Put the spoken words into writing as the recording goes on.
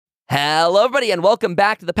Hello, everybody, and welcome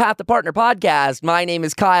back to the Path to Partner podcast. My name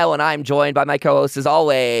is Kyle, and I'm joined by my co-host, as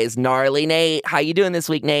always, Gnarly Nate. How you doing this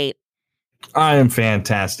week, Nate? I am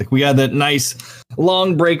fantastic. We had that nice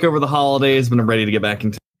long break over the holidays, but I'm ready to get back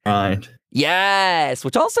into the grind. Yes,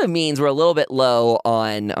 which also means we're a little bit low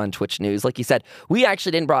on Twitch news. Like you said, we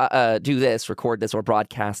actually didn't record this, or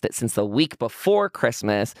broadcast it since the week before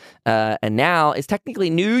Christmas, and now is technically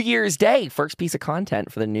New Year's Day, first piece of content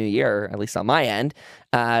for the new year, at least on my end.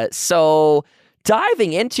 So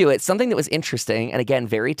diving into it, something that was interesting, and again,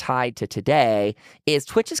 very tied to today, is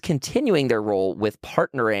Twitch is continuing their role with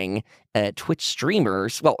partnering Twitch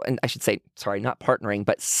streamers. Well, and I should say, sorry, not partnering,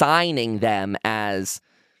 but signing them as...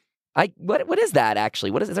 what is that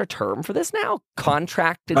actually? Is there a term for this now?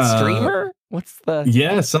 Contracted streamer? What's the...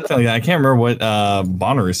 Yeah, something like that. I can't remember what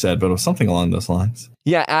Bonnaroo said, but it was something along those lines.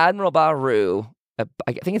 Yeah, Admiral Bahroo.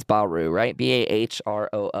 I think it's Bahroo, right?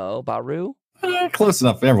 Bahroo? Bahroo? Close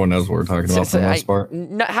enough. Everyone knows what we're talking about for the most part.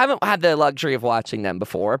 Haven't had the luxury of watching them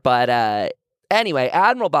before, but anyway,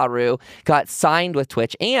 Admiral Bahroo got signed with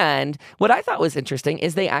Twitch, and what I thought was interesting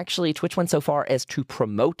is Twitch went so far as to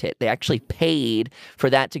promote it. They actually paid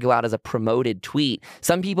for that to go out as a promoted tweet.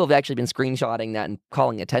 Some people have actually been screenshotting that and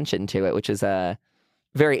calling attention to it, which is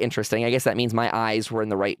very interesting. I guess that means my eyes were in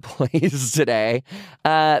the right place today.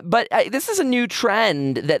 But this is a new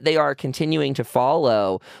trend that they are continuing to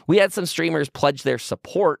follow. We had some streamers pledge their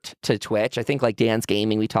support to Twitch. I think like Dan's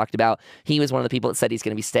Gaming we talked about. He was one of the people that said he's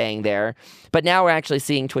going to be staying there. But now we're actually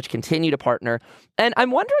seeing Twitch continue to partner. And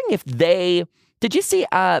I'm wondering if they... Did you see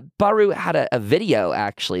Bahroo had a video,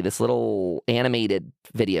 actually, this little animated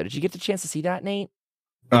video. Did you get the chance to see that, Nate?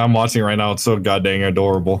 I'm watching it right now. It's so goddamn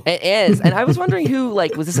adorable. It is. And I was wondering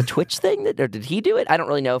was this a Twitch thing or did he do it? I don't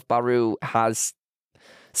really know if Bahroo has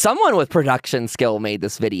someone with production skill made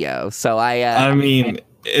this video. So I mean,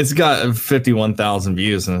 it's got 51,000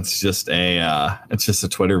 views and it's just a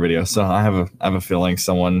Twitter video. So I have a feeling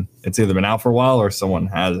it's either been out for a while or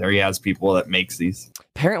he has people that makes these.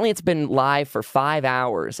 Apparently it's been live for 5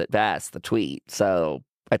 hours at best, the tweet. So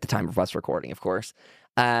at the time of us recording, of course.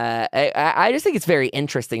 I just think it's very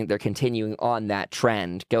interesting that they're continuing on that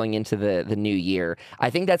trend going into the new year.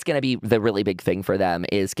 I think that's going to be the really big thing for them,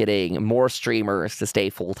 is getting more streamers to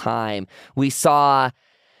stay full time. We saw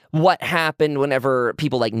what happened whenever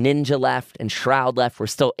people like Ninja left and Shroud left. We're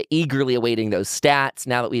still eagerly awaiting those stats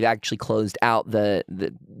now that we've actually closed out the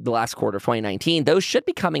last quarter of 2019. Those should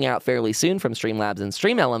be coming out fairly soon from Streamlabs and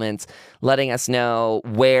Stream Elements, letting us know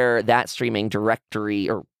where that streaming directory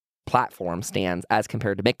or platform stands as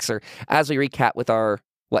compared to Mixer, as we recap with our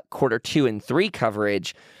quarter 2 and 3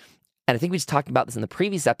 coverage. And I think we just talked about this in the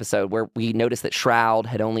previous episode, where we noticed that Shroud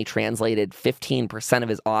had only translated 15% of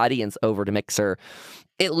his audience over to Mixer.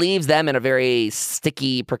 It leaves them in a very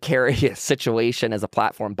sticky, precarious situation as a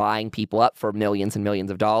platform, buying people up for millions and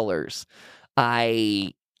millions of dollars.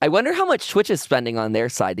 I wonder how much Twitch is spending on their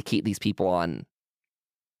side to keep these people on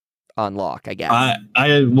lock, I guess.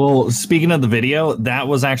 Well, speaking of the video, that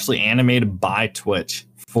was actually animated by Twitch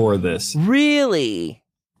for this. Really?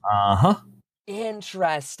 Uh-huh.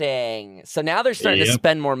 Interesting. So now they're starting to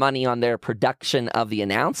spend more money on their production of the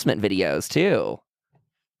announcement videos too.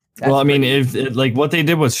 Well, I mean, if what they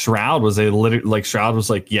did with Shroud was Shroud was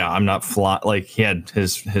like, yeah, I'm not flying. Like, he had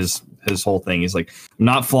his whole thing. He's like, I'm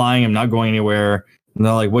not flying. I'm not going anywhere. And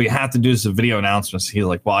they're like, well, you have to do some video announcements. He's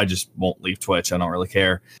like, well, I just won't leave Twitch. I don't really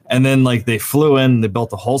care. And then they flew in, they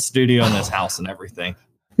built a whole studio in his house and everything.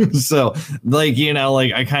 So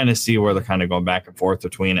I kind of see where they're kind of going back and forth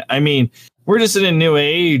between it. I mean, we're just in a new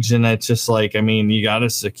age, and it's just you got to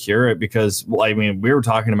secure it, because we were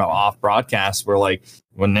talking about off broadcast where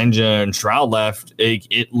when Ninja and Shroud left,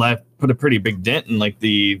 it put a pretty big dent in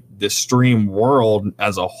the stream world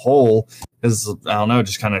as a whole, because I don't know,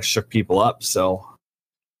 just kind of shook people up. So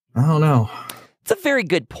I don't know. It's a very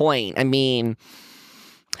good point. I mean,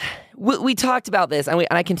 we talked about this, and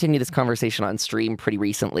I continued this conversation on stream pretty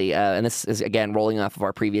recently, and this is, again, rolling off of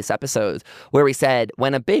our previous episodes, where we said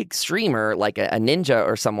when a big streamer like a Ninja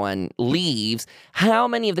or someone leaves, how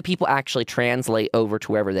many of the people actually translate over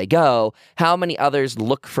to wherever they go? How many others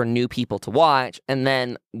look for new people to watch? And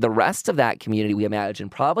then the rest of that community, we imagine,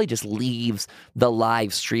 probably just leaves the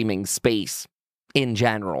live streaming space in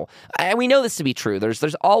general. And we know this to be true. There's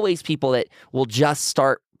always people that will just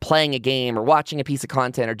start playing a game or watching a piece of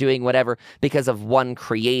content or doing whatever because of one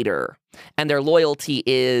creator. And their loyalty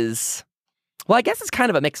is, well, I guess it's kind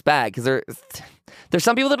of a mixed bag, because there's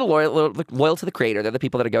some people that are loyal to the creator. They're the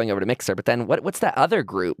people that are going over to Mixer. But then what's that other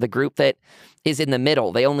group? The group that is in the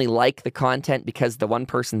middle. They only like the content because the one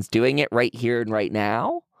person's doing it right here and right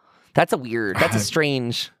now. That's a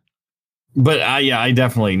strange... But I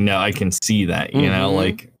definitely know. I can see that, you know,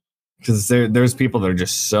 like, because there's people that are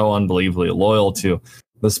just so unbelievably loyal to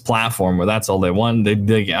this platform where that's all they want.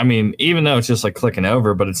 They I mean, even though it's just like clicking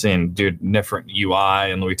over, but it's in different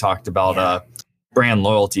UI, and we talked about brand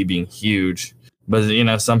loyalty being huge. But you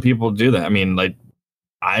know, some people do that. I mean, like,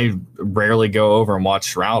 I rarely go over and watch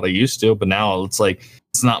Shroud. I used to, but now it's like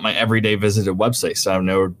it's not my everyday visited website, so I have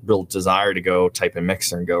no real desire to go type in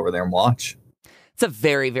Mixer and go over there and watch. It's a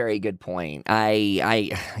very, very good point.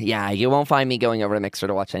 Yeah, you won't find me going over to Mixer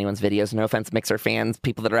to watch anyone's videos. No offense, Mixer fans,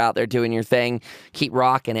 people that are out there doing your thing, keep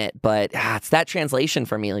rocking it. But it's that translation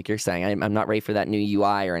for me, like you're saying. I'm not ready for that new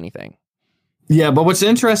UI or anything. Yeah, but what's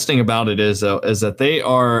interesting about it is that they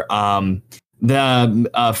are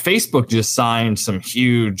Facebook just signed some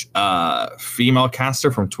huge female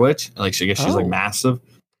caster from Twitch. Like, I guess she's like massive.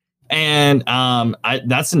 And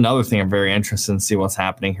that's another thing I'm very interested in see what's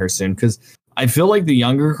happening here soon, because I feel like the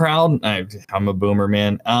younger crowd, I'm a boomer,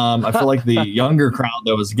 man. I feel like the younger crowd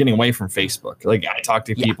that was getting away from Facebook. Like, I talk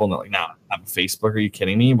to people and they're like, "No, I have a Facebook. Are you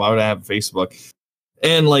kidding me? Why would I have a Facebook?"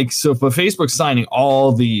 And like, so if Facebook's signing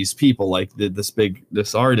all these people, like this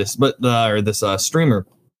artist, but or this streamer,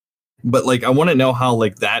 but like, I want to know how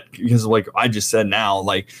like that, because like I just said now,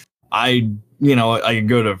 like I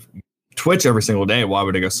go to Twitch every single day. Why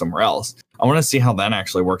would I go somewhere else? I want to see how that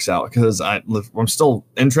actually works out, because I'm still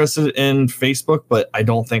interested in Facebook, but I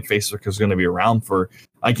don't think Facebook is going to be around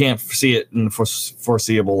I can't see it in the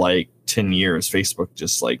foreseeable like 10 years. Facebook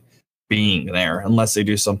just like being there, unless they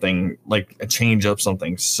do something like a change up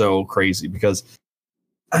something so crazy, because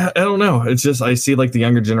I don't know. It's just, I see like the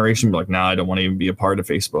younger generation be like, "Nah, I don't want to even be a part of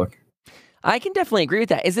Facebook." I can definitely agree with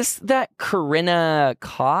that. Is this that Corinna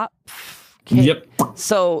Kopp? Yep.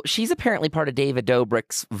 So she's apparently part of David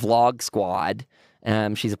Dobrik's vlog squad.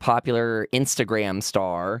 She's a popular Instagram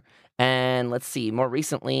star. And let's see, more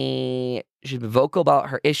recently, she's been vocal about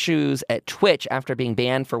her issues at Twitch after being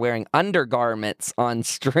banned for wearing undergarments on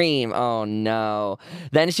stream. Oh, no.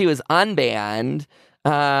 Then she was unbanned.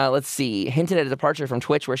 Let's see, hinted at a departure from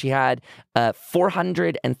Twitch where she had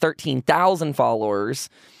 413,000 followers.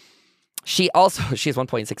 She has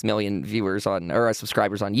 1.6 million viewers or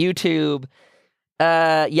subscribers on YouTube.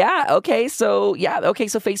 So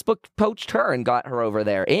Facebook poached her and got her over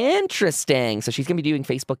there. Interesting. So she's gonna be doing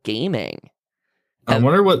Facebook gaming. I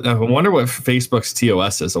wonder what Facebook's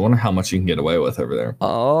TOS is. I wonder how much you can get away with over there.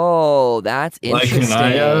 Oh, that's interesting.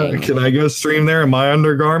 Like, can I go stream there in my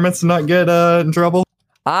undergarments and not get in trouble?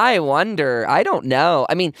 I wonder. I don't know.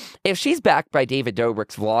 I mean, if she's backed by David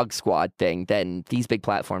Dobrik's vlog squad thing, then these big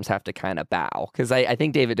platforms have to kind of bow, because I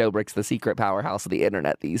think David Dobrik's the secret powerhouse of the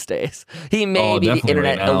internet these days. He may be the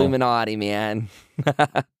internet Illuminati, man.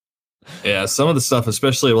 Yeah, some of the stuff,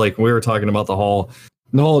 especially like we were talking about the whole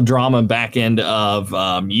drama back end of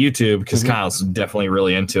YouTube, because Kyle's definitely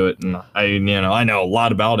really into it, and I know a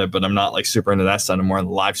lot about it, but I'm not like super into that side. I'm more on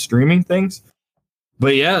the live streaming things.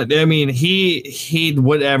 But yeah, I mean, he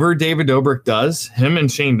whatever David Dobrik does, him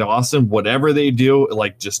and Shane Dawson, whatever they do,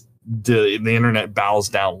 like, just the internet bows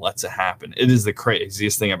down, lets it happen. It is the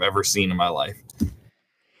craziest thing I've ever seen in my life.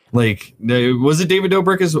 Like, was it David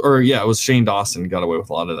Dobrik it was Shane Dawson got away with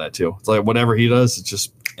a lot of that too. It's like whatever he does, it's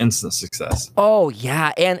just instant success. Oh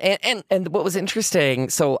yeah, and what was interesting,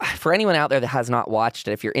 so for anyone out there that has not watched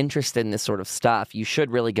it, if you're interested in this sort of stuff, you should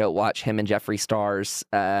really go watch him and Jeffree Star's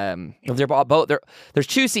they're both there's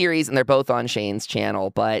two series and they're both on Shane's channel,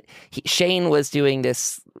 but Shane was doing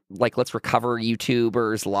this like, let's recover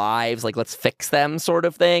YouTubers' lives, like, let's fix them sort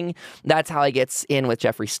of thing. That's how he gets in with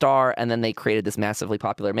Jeffree Star, and then they created this massively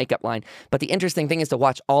popular makeup line. But the interesting thing is to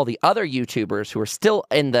watch all the other YouTubers who are still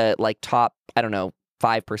in the like top, I don't know,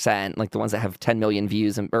 5%, like the ones that have 10 million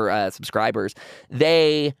views or subscribers.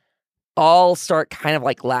 They all start kind of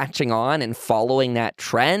like latching on and following that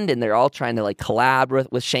trend, and they're all trying to like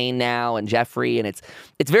collab with Shane now and Jeffree, and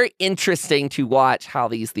it's very interesting to watch how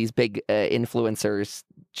these big influencers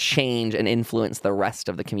change and influence the rest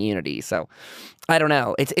of the community. So I don't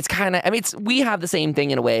know, it's kind of, I mean, we have the same thing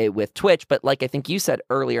in a way with Twitch, but like I think you said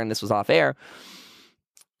earlier, and this was off air,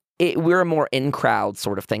 we're a more in-crowd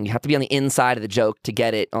sort of thing. You have to be on the inside of the joke to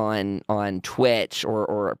get it on Twitch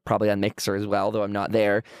or probably on Mixer as well, though I'm not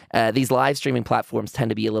there. These live streaming platforms tend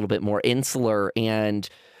to be a little bit more insular, and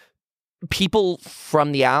people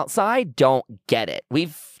from the outside don't get it.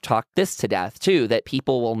 We've talked this to death, too, that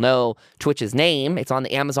people will know Twitch's name. It's on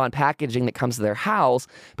the Amazon packaging that comes to their house,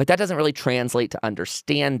 but that doesn't really translate to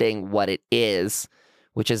understanding what it is,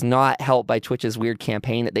 which is not helped by Twitch's weird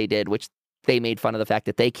campaign that they did, which they made fun of the fact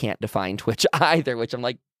that they can't define Twitch either, which I'm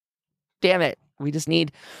like, damn it, We just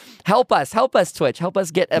need help us, Twitch. Help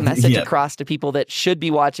us get a message across to people that should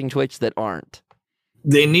be watching Twitch that aren't.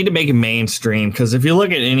 They need to make it mainstream, because if you look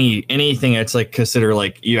at anything that's like consider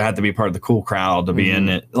like you have to be part of the cool crowd to be in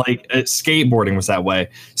it. Like skateboarding was that way.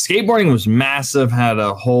 Skateboarding was massive, had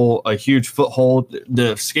a huge foothold.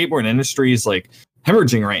 The skateboard industry is like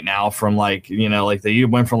hemorrhaging right now from like, like they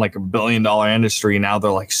went from like $1 billion industry. Now they're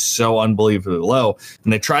like so unbelievably low,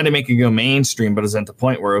 and they tried to make it go mainstream, but it's at the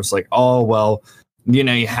point where it was like, oh, well,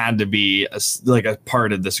 you had to be a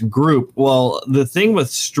part of this group. Well, the thing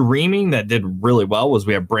with streaming that did really well was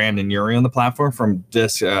we have Brandon Urie on the platform from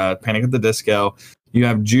Panic at the Disco. You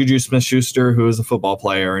have Juju Smith-Schuster, who is a football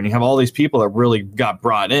player, and you have all these people that really got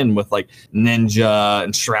brought in with like Ninja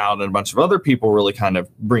and Shroud and a bunch of other people really kind of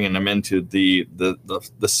bringing them into the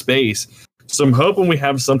space. So I'm hoping we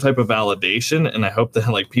have some type of validation, and I hope that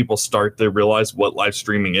like people start to realize what live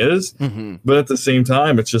streaming is. But at the same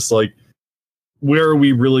time, it's just like, where are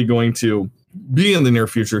we really going to be in the near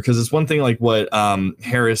future? Because it's one thing like what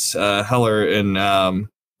Harris Heller and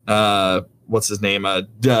what's his name,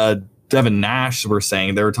 Devin Nash were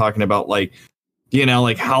saying. They were talking about like,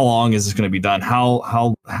 like how long is this going to be done?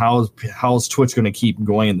 How is Twitch going to keep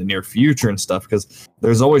going in the near future and stuff? Because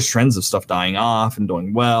there's always trends of stuff dying off and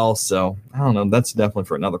doing well. So I don't know. That's definitely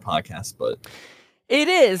for another podcast, but. It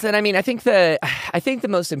is, and I mean, I think the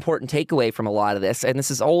most important takeaway from a lot of this, and this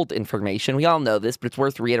is old information, we all know this, but it's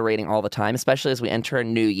worth reiterating all the time, especially as we enter a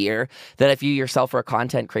new year, that if you yourself are a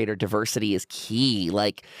content creator, diversity is key.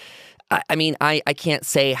 Like, I mean, I can't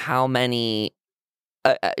say how many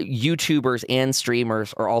YouTubers and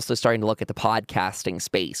streamers are also starting to look at the podcasting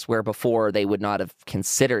space, where before they would not have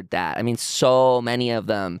considered that. I mean, so many of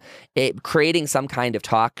them, creating some kind of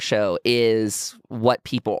talk show is what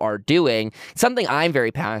people are doing. Something I'm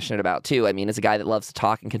very passionate about too. I mean, as a guy that loves to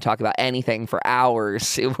talk and can talk about anything for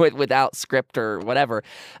hours without script or whatever,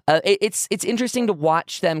 it's interesting to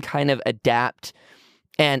watch them kind of adapt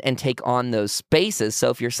and take on those spaces.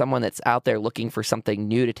 So if you're someone that's out there looking for something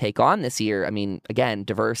new to take on this year, I mean, again,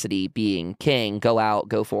 diversity being king, go out,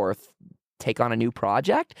 go forth, take on a new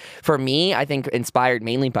project. For me, I think inspired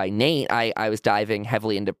mainly by Nate, I was diving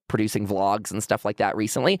heavily into producing vlogs and stuff like that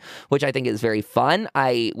recently, which I think is very fun.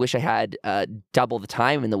 I wish I had double the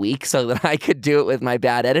time in the week so that I could do it with my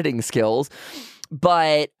bad editing skills.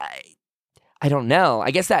 But I don't know.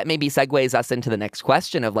 I guess that maybe segues us into the next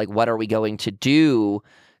question of like, what are we going to do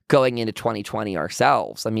going into 2020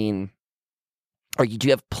 ourselves? I mean, do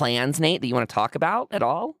you have plans, Nate, that you want to talk about at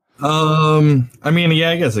all? I mean,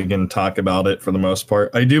 yeah, I guess I can talk about it for the most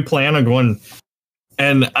part. I do plan on going,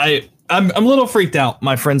 and I'm a little freaked out.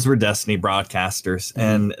 My friends were Destiny broadcasters,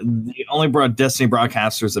 and the only Destiny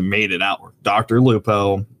broadcasters that made it out were Dr.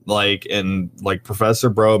 Lupo, and Professor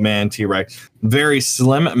Broman, T-Rex. Very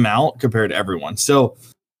slim amount compared to everyone. So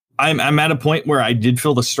I'm at a point where I did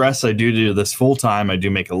feel the stress. I do this full time. I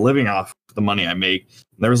do make a living off the money I make.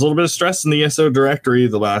 There was a little bit of stress in the ESO directory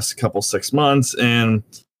the last 6 months,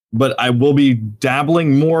 but I will be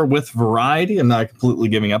dabbling more with variety. I'm not completely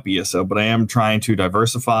giving up ESO, but I am trying to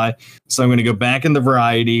diversify. So I'm going to go back into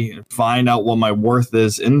variety, find out what my worth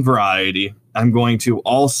is in variety. I'm going to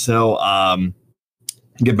also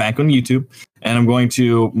get back on YouTube, and I'm going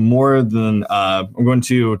to I'm going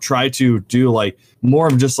to try to do more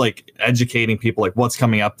of just educating people, what's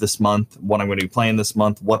coming up this month, what I'm going to be playing this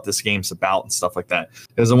month, what this game's about, and stuff like that.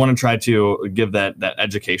 Because I want to try to give that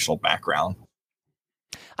educational background.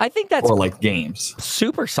 I think that's games.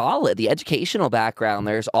 Super solid. The educational background,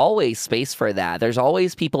 there's always space for that. There's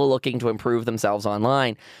always people looking to improve themselves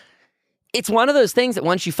online. It's one of those things that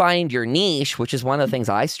once you find your niche, which is one of the things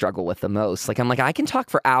I struggle with the most, I can talk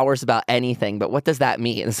for hours about anything, but what does that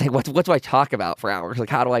mean? It's what do I talk about for hours?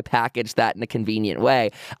 How do I package that in a convenient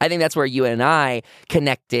way? I think that's where you and I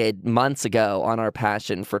connected months ago on our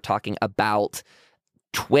passion for talking about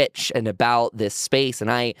Twitch and about this space. And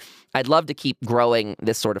I'd love to keep growing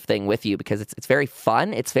this sort of thing with you because it's very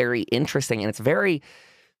fun, it's very interesting, and it's very,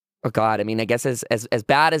 oh God, I mean, I guess as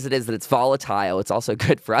bad as it is that it's volatile, it's also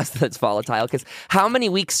good for us that it's volatile, because how many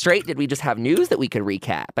weeks straight did we just have news that we could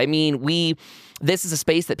recap? I mean, this is a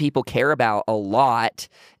space that people care about a lot,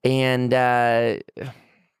 and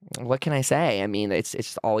what can I say? I mean,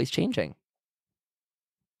 it's always changing.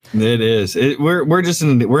 It is.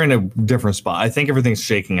 We're in a different spot. I think everything's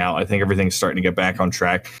shaking out. I think everything's starting to get back on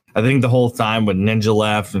track. I think the whole time when Ninja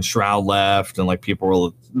left and Shroud left, and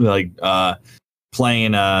people were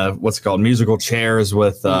playing what's it called, musical chairs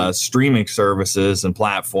with streaming services and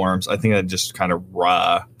platforms, I think that just kind of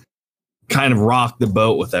rocked the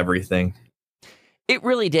boat with everything. It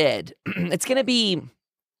really did. It's going to be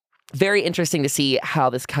very interesting to see how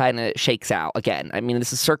this kind of shakes out. Again, I mean,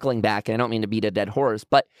 this is circling back, and I don't mean to beat a dead horse,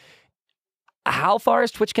 but how far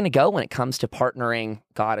is Twitch going to go when it comes to partnering?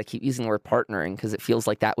 God, I keep using the word partnering because it feels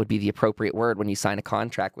like that would be the appropriate word when you sign a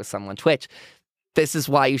contract with someone. Twitch, this is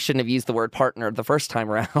why you shouldn't have used the word partner the first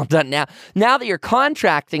time around. Now that you're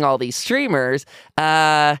contracting all these streamers,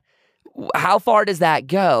 how far does that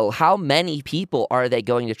go? How many people are they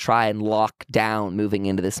going to try and lock down moving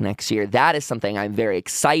into this next year? That is something I'm very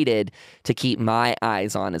excited to keep my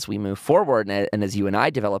eyes on as we move forward and as you and I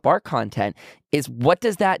develop our content, is what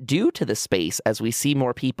does that do to the space as we see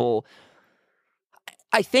more people?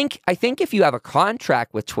 I think if you have a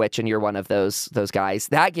contract with Twitch and you're one of those guys,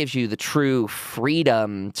 that gives you the true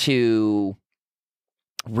freedom to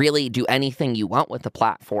really do anything you want with the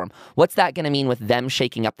platform. What's that going to mean with them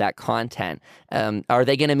shaking up that content? Are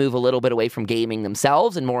they going to move a little bit away from gaming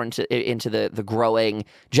themselves and more into the growing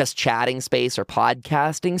just chatting space or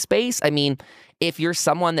podcasting space? I mean, if you're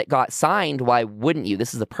someone that got signed, why wouldn't you?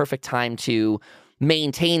 This is the perfect time to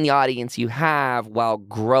maintain the audience you have while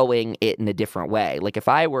growing it in a different way. Like if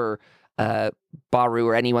I were Baru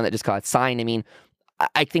or anyone that just got signed, I mean,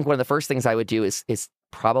 I think one of the first things I would do is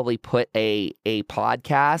probably put a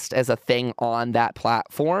podcast as a thing on that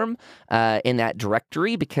platform in that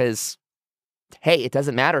directory, because hey, it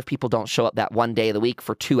doesn't matter if people don't show up that one day of the week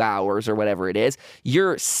for 2 hours or whatever it is.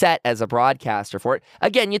 You're set as a broadcaster for it.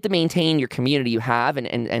 Again, you have to maintain your community you have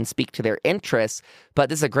and speak to their interests, but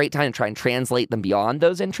this is a great time to try and translate them beyond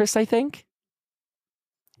those interests, I think.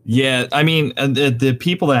 Yeah, I mean, the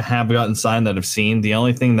people that have gotten signed that have seen, the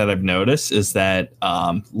only thing that I've noticed is that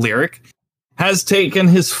Lyric has taken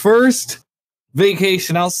his first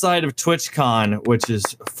vacation outside of TwitchCon, which is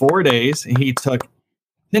 4 days. He took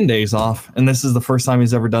 10 days off, and this is the first time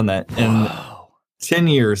he's ever done that in 10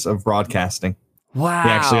 years of broadcasting. Wow. He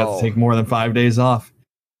actually got to take more than 5 days off.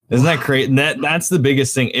 Isn't that crazy? That's the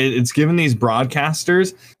biggest thing. It's given these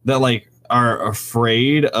broadcasters that like are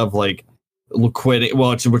afraid of like liquidity,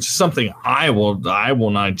 which is something I will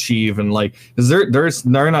not achieve. And like, because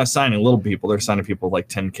they're not signing little people, they're signing people like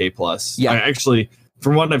 10K plus. Yeah, actually,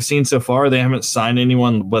 from what I've seen so far, they haven't signed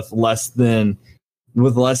anyone with less than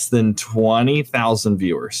 20,000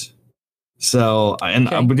 viewers. So,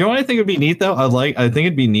 but the only thing would be neat though, I think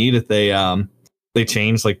it'd be neat if they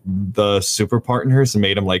changed like the super partners and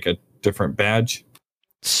made them like a different badge.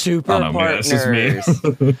 Super partners.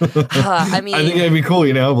 I mean, I think it'd be cool,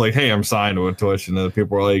 like, hey, I'm signed with Twitch, and then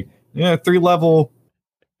people are like, yeah, 3 level.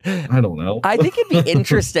 I don't know. I think it'd be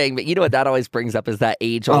interesting, but you know what that always brings up is that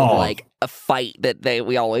age-old like a fight that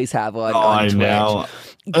we always have on Twitch. I know.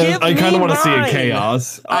 I kind of want to see a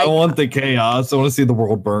chaos. I want the chaos. I want to see the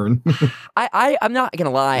world burn. I'm not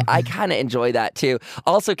gonna lie. I kind of enjoy that too.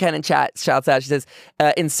 Also, Ken in chat shouts out. She says,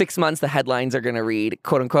 "In 6 months, the headlines are gonna read,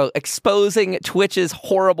 quote unquote, exposing Twitch's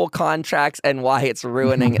horrible contracts and why it's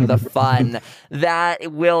ruining the fun."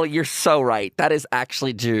 You're so right. That is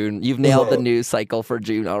actually June. You've nailed the news cycle for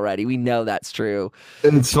June already. We know that's true.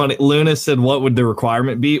 And it's funny. Luna said, "What would the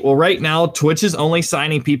requirement be?" Well, right now, Twitch is only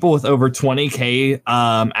signing people with over 20K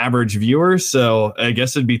average viewers, so I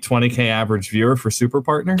guess it'd be 20K average viewer for super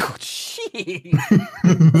partner. Oh, jeez.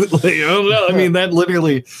 Like, I don't know. I mean, that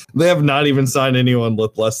literally, they have not even signed anyone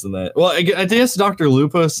with less than that. Well, I guess Dr.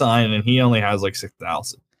 Lupo signed, and he only has like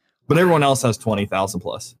 6,000, but everyone else has 20,000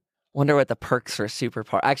 plus. Wonder what the perks for super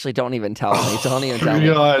part. Actually, don't even tell me. Don't even tell me.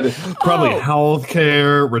 God, probably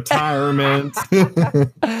healthcare, retirement.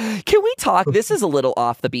 Can we talk? This is a little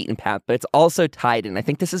off the beaten path, but it's also tied in. I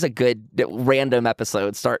think this is a good random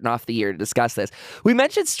episode starting off the year to discuss this. We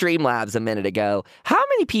mentioned Streamlabs a minute ago. How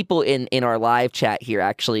many people in our live chat here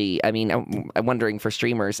actually? I mean, I'm wondering for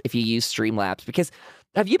streamers if you use Streamlabs, because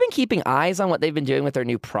have you been keeping eyes on what they've been doing with their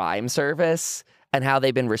new Prime service? And how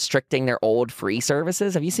they've been restricting their old free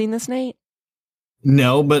services. Have you seen this, Nate?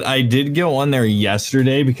 No, but I did go on there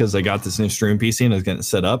yesterday because I got this new stream PC and I was getting it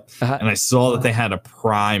set up. And I saw that they had a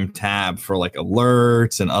Prime tab for like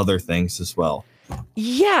alerts and other things as well.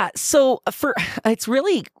 Yeah, so it's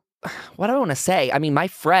really, what do I want to say? I mean, my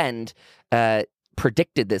friend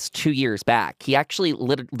predicted this 2 years back. He actually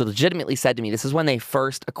legitimately said to me, this is when they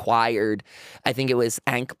first acquired, I think it was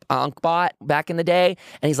Ankbot back in the day.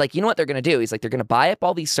 And he's like, you know what they're going to do? He's like, they're going to buy up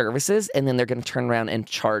all these services and then they're going to turn around and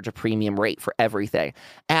charge a premium rate for everything.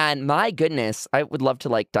 And my goodness, I would love to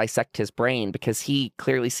like dissect his brain because he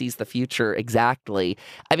clearly sees the future exactly.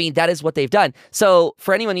 I mean, that is what they've done. So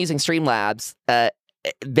for anyone using Streamlabs,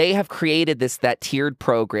 they have created that tiered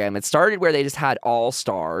program. It started where they just had all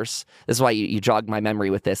stars. This is why you jogged my memory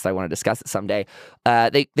with this. I want to discuss it someday.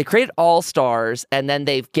 They created all stars, and then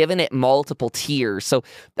they've given it multiple tiers. So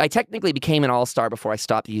I technically became an all star before I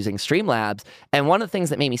stopped using Streamlabs. And one of the things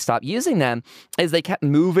that made me stop using them is they kept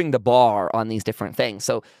moving the bar on these different things.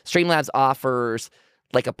 So Streamlabs offers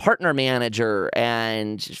like a partner manager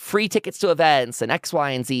and free tickets to events and X, Y,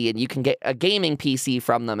 and Z, and you can get a gaming PC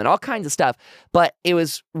from them and all kinds of stuff. But it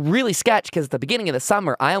was really sketch because at the beginning of the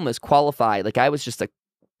summer, I almost qualified. Like I was just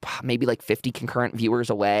maybe like 50 concurrent viewers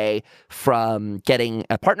away from getting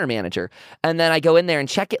a partner manager. And then I go in there and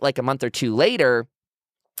check it like a month or two later,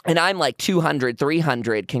 and I'm like 200,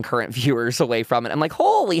 300 concurrent viewers away from it. I'm like,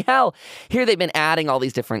 holy hell. Here they've been adding all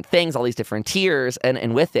these different things, all these different tiers.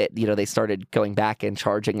 And with it, they started going back and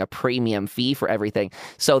charging a premium fee for everything.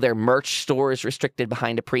 So their merch store is restricted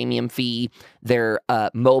behind a premium fee. Their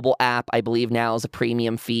mobile app, I believe now, is a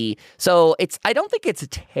premium fee. So I don't think it's a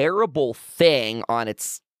terrible thing on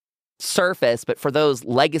its surface, but for those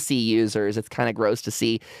legacy users, it's kind of gross to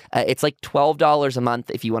see. It's like $12 a month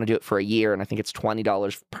if you want to do it for a year, and I think it's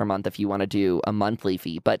 $20 per month if you want to do a monthly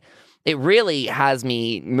fee. But it really has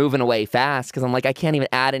me moving away fast because I'm like, I can't even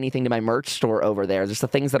add anything to my merch store over there. Just the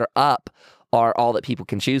things that are up are all that people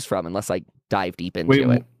can choose from unless I dive deep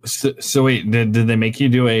into it. So wait, did they make you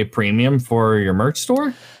do a premium for your merch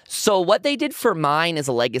store? So what they did for mine as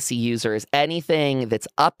a legacy user is anything that's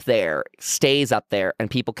up there stays up there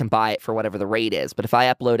and people can buy it for whatever the rate is. But if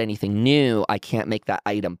I upload anything new, I can't make that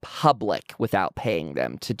item public without paying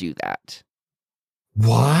them to do that.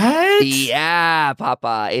 What? Yeah,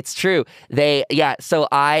 Papa, it's true. So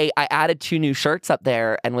I added 2 new shirts up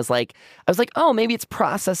there and I was like, oh, maybe it's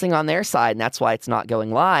processing on their side and that's why it's not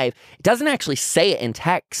going live. It doesn't actually say it in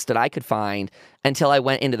text that I could find until I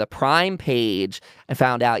went into the Prime page and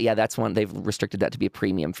found out, that's one, they've restricted that to be a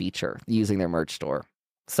premium feature using their merch store.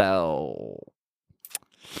 So...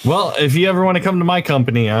 Well, if you ever want to come to my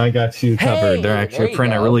company, I got you covered. They're actually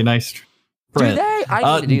printing a really nice print. Do they?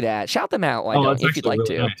 I need to do that. Shout them out. If you'd like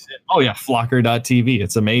really to. Nice. Oh yeah, Flocker.tv.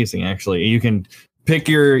 It's amazing actually. You can pick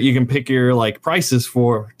your like prices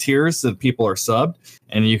for tiers that people are subbed,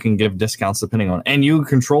 and you can give discounts depending on, and you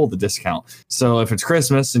control the discount. So if it's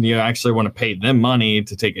Christmas and you actually want to pay them money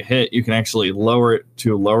to take a hit, you can actually lower it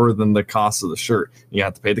to lower than the cost of the shirt. You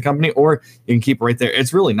have to pay the company, or you can keep it right there.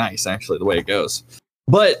 It's really nice actually the way it goes.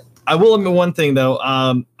 But I will admit one thing though.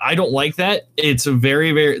 I don't like that. It's a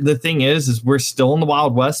very the thing is we're still in the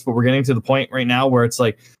Wild West, but we're getting to the point right now where it's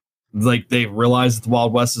like they realize that the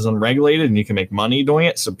Wild West is unregulated and you can make money doing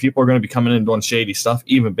it. So people are going to be coming in and doing shady stuff,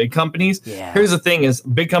 even big companies. Yeah. Here's the thing is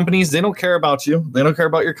big companies, they don't care about you. They don't care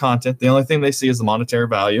about your content. The only thing they see is the monetary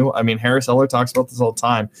value. I mean, Harris Heller talks about this all the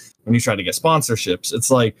time when you try to get sponsorships.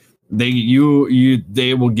 It's like they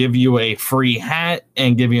will give you a free hat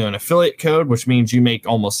and give you an affiliate code, which means you make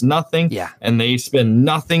almost nothing. Yeah. And they spend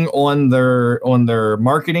nothing on their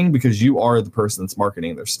marketing because you are the person that's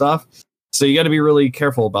marketing their stuff. So you got to be really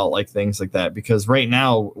careful about like things like that, because right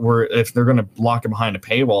now if they're going to lock it behind a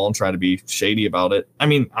paywall and try to be shady about it, I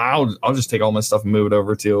mean, I'll just take all my stuff and move it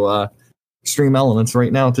over to Stream Elements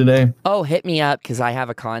right now today. Oh, hit me up because I have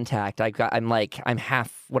a contact.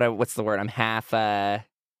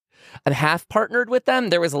 I'm half partnered with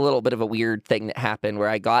them. There was a little bit of a weird thing that happened where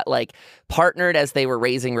I got like partnered as they were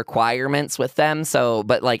raising requirements with them. So,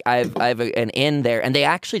 but like I've an in there, and they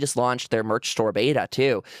actually just launched their merch store beta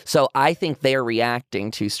too. So I think they're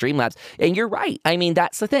reacting to Streamlabs. And you're right. I mean,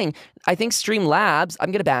 that's the thing. I think Streamlabs,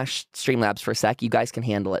 I'm going to bash Streamlabs for a sec. You guys can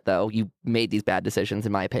handle it though. You made these bad decisions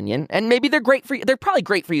in my opinion. And maybe they're great for you. They're probably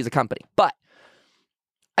great for you as a company, but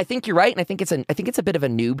I think you're right, and I think it's a bit of a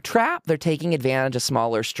noob trap. They're taking advantage of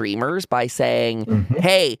smaller streamers by saying,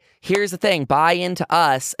 "Hey, here's the thing: buy into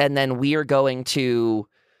us, and then we are going to,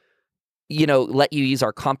 let you use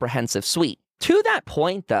our comprehensive suite." To that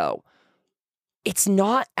point, though, it's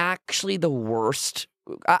not actually the worst.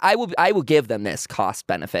 I will give them this cost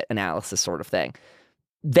benefit analysis sort of thing.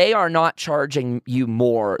 They are not charging you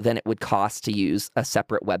more than it would cost to use a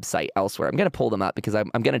separate website elsewhere. I'm going to pull them up because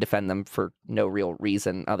I'm going to defend them for no real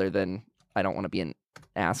reason other than I don't want to be an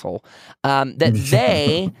asshole.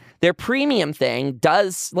 Their premium thing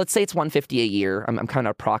does, let's say it's $150 a year. I'm kind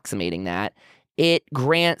of approximating that. It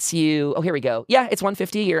grants you, here we go. Yeah, it's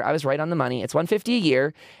 $150 a year. I was right on the money. It's $150 a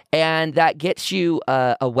year. And that gets you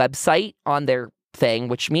a website on their thing,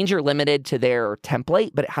 which means you're limited to their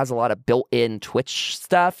template, but it has a lot of built-in Twitch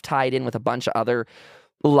stuff tied in with a bunch of other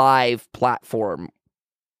live platform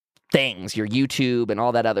things. Your YouTube and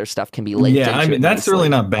all that other stuff can be linked. Yeah, I mean, that's really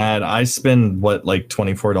not bad. I spend like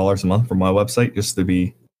 $24 a month for my website just to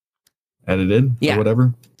be edited or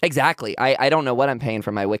whatever. Exactly. I don't know what I'm paying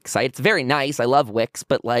for my Wix site. It's very nice. I love Wix,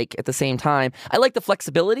 but like at the same time, I like the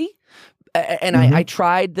flexibility. And I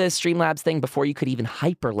tried the Streamlabs thing before you could even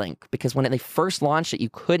hyperlink, because when they first launched it, you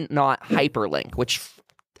couldn't not hyperlink, which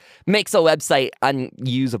makes a website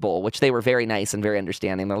unusable, which they were very nice and very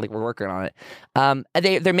understanding. They're like, we're working on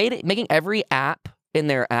it. They're making every app in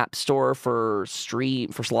their app store for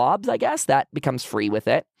slobs, I guess, that becomes free with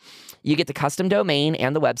it. You get the custom domain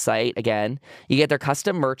and the website again. You get their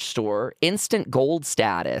custom merch store, instant gold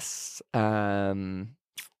status.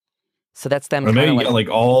 So that's them. Or maybe like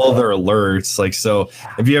all their alerts. Like, so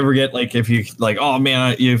if you ever get like, if you like, oh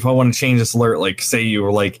man, if I want to change this alert, like say you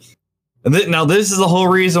were like, now this is the whole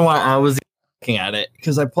reason why I was looking at it,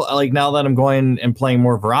 because like now that I'm going and playing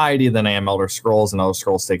more variety than I am Elder Scrolls, and Elder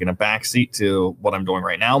Scrolls taking a backseat to what I'm doing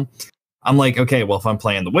right now. I'm like, okay, well, if I'm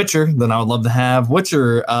playing The Witcher, then I would love to have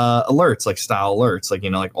Witcher alerts, like style alerts, like,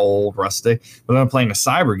 you know, like old rustic. But when I'm playing a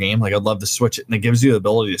cyber game, like I'd love to switch it, and it gives you the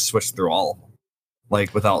ability to switch through all of them,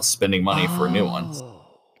 like without spending money for new ones.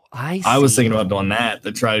 I was thinking about doing that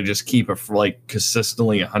to try to just keep it for like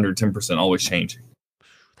consistently 110% always changing.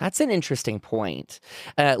 That's an interesting point.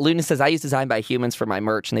 Luna says, I use Design by Humans for my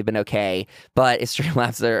merch, and they've been okay. But if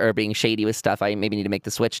Streamlabs are being shady with stuff, I maybe need to make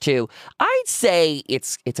the switch too. I'd say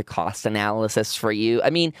it's a cost analysis for you. I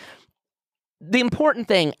mean, the important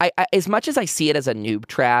thing, I as much as I see it as a noob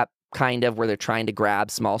trap, kind of, where they're trying to grab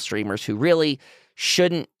small streamers who really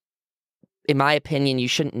shouldn't, in my opinion, you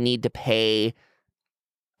shouldn't need to pay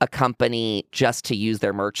a company just to use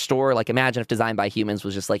their merch store. Like, imagine if Design by Humans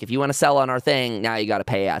was just like, if you want to sell on our thing, now you got to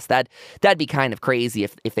pay us. That'd be kind of crazy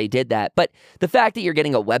if they did that. But the fact that you're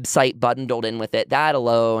getting a website bundled in with it, that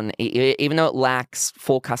alone, even though it lacks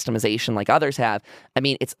full customization like others have, I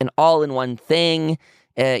mean, it's an all-in-one thing.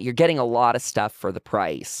 You're getting a lot of stuff for the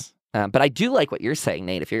price. But I do like what you're saying,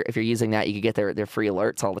 Nate. If you're using that, you could get their free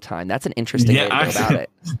alerts all the time. That's an interesting way to go about it.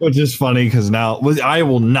 Which is funny because now I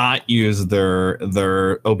will not use their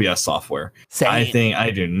OBS software. Same. I think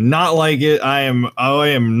I do not like it. I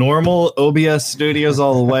am normal OBS Studios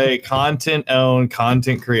all the way. Content owned,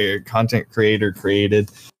 content creator created.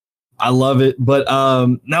 I love it, but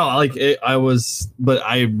no, like but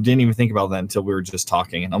I didn't even think about that until we were just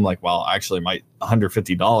talking, and I'm like, well, actually, my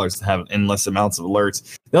 $150 to have endless amounts of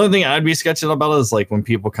alerts. The only thing I'd be sketching about is like when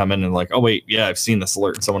people come in and like, oh wait, yeah, I've seen this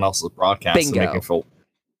alert in someone else's broadcast. Bingo. And make me feel,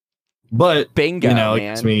 but bingo, you know, man. It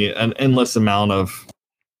gives me an endless amount of,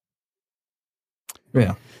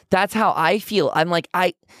 yeah. That's how I feel. I'm like,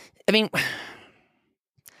 I mean,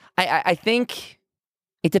 I think.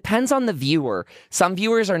 It depends on the viewer. Some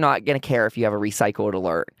viewers are not going to care if you have a recycled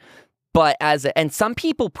alert. But and some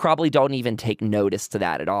people probably don't even take notice to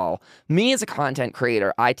that at all. Me as a content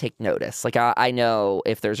creator, I take notice. Like I know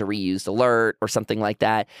if there's a reused alert or something like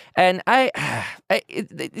that. And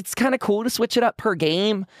it's kind of cool to switch it up per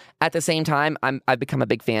game. At the same time, I've become a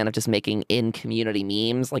big fan of just making in-community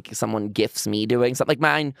memes. Like someone gifs me doing something.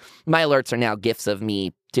 Like my alerts are now gifs of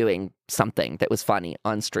me doing something that was funny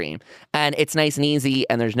on stream. And it's nice and easy,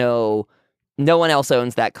 and there's no one else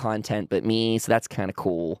owns that content but me. So that's kind of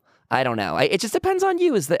cool. I don't know. It just depends on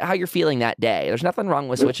you, how you're feeling that day. There's nothing wrong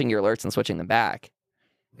with switching your alerts and switching them back.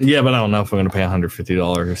 Yeah, but I don't know if I'm going to pay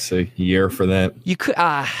 $150 a year for that. You could.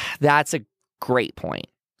 That's a great point.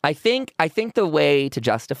 I think the way to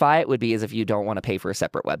justify it would be as if you don't want to pay for a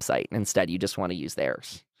separate website. Instead, you just want to use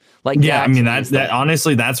theirs. Like, yeah, I mean that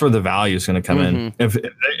honestly, that's where the value is going to come in. If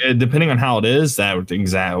depending on how it is, that would be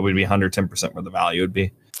 110% where the value would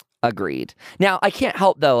be. Agreed. Now, I can't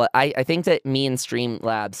help, though. I think that me and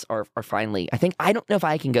Streamlabs are finally... I don't know if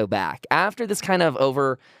I can go back. After this kind of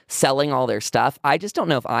overselling all their stuff, I just don't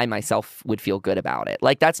know if I myself would feel good about it.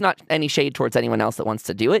 Like, that's not any shade towards anyone else that wants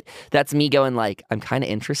to do it. That's me going, like, I'm kind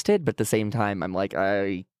of interested, but at the same time, I'm like,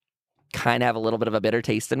 I kind of have a little bit of a bitter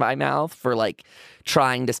taste in my mouth for, like,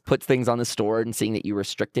 trying to put things on the store and seeing that you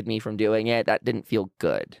restricted me from doing it. That didn't feel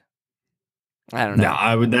good. I don't know.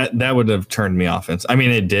 Yeah, that would have turned me off. I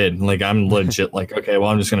mean, it did. Like, I'm legit like, okay, well,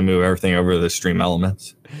 I'm just going to move everything over to the Stream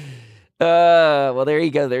Elements. Well, there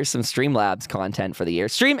you go. There's some Streamlabs content for the year.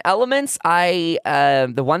 Stream Elements,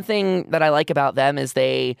 the one thing that I like about them is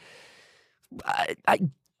they have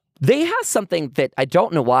something that I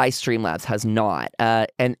don't know why Streamlabs has not.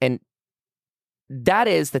 And that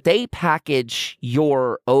is that they package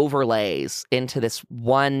your overlays into this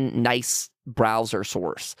one nice browser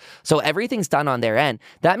source. So everything's done on their end.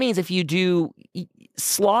 That means if you do,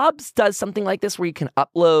 Slobs does something like this where you can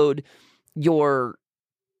upload your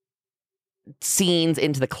scenes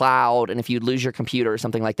into the cloud, and if you lose your computer or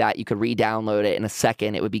something like that, you could re-download it in a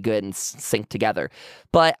second. It would be good and sync together.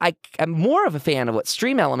 But I'm more of a fan of what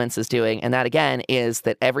Stream Elements is doing, and that again is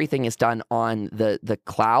that everything is done on the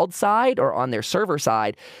cloud side or on their server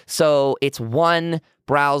side. So it's one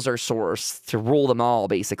browser source to rule them all,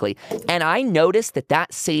 basically. And I noticed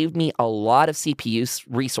that saved me a lot of CPU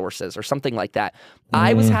resources or something like that.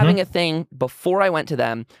 I was having a thing before I went to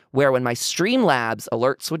them where when my Streamlabs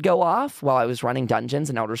alerts would go off while I was running Dungeons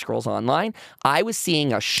and Elder Scrolls Online, I was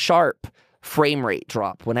seeing a sharp frame rate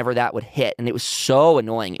drop whenever that would hit. And it was so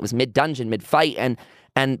annoying. It was mid-dungeon, mid-fight, and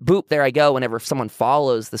boop, there I go whenever someone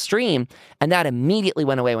follows the stream. And that immediately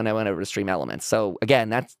went away when I went over to Stream Elements. So again,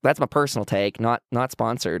 that's my personal take, not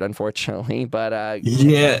sponsored, unfortunately. But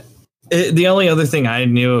the only other thing I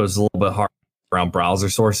knew was a little bit hard around browser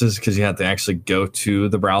sources because you have to actually go to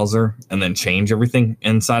the browser and then change everything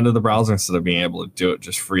inside of the browser instead of being able to do it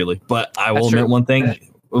just freely. But I will admit one thing.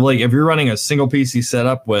 Like if you're running a single PC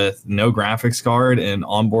setup with no graphics card and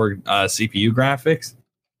onboard CPU graphics,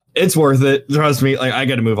 it's worth it. Trust me. Like I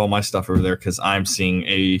got to move all my stuff over there because I'm seeing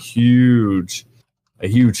a huge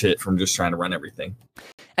hit from just trying to run everything.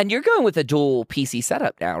 And you're going with a dual PC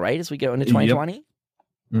setup now, right? As we go into 2020. Yep.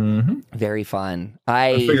 Very fun.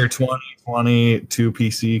 I figure 2020 2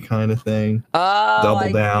 PC kind of thing. Oh,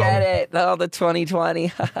 double down. Get it. Oh, the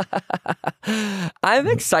 2020. I'm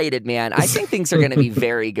excited, man. I think things are going to be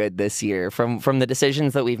very good this year from the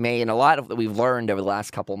decisions that we've made and a lot of that we've learned over the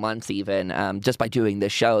last couple months, even just by doing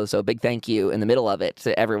this show. So big thank you in the middle of it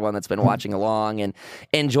to everyone that's been watching along and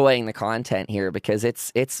enjoying the content here because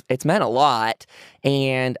it's meant a lot.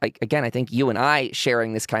 And again, I think you and I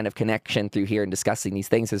sharing this kind of connection through here and discussing these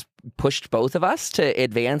things has pushed both of us to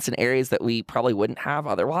advance in areas that we probably wouldn't have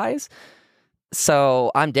otherwise.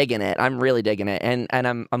 So I'm digging it. I'm really digging it. And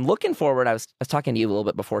I'm looking forward. I was talking to you a little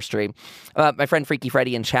bit before stream. My friend Freaky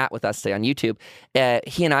Freddy in chat with us today on YouTube.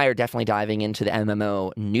 He and I are definitely diving into the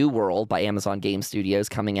MMO New World by Amazon Game Studios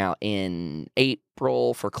coming out in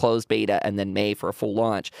April for closed beta and then May for a full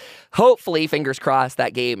launch. Hopefully, fingers crossed,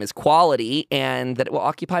 that game is quality and that it will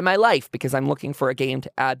occupy my life because I'm looking for a game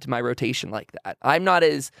to add to my rotation like that. I'm not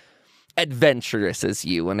as adventurous as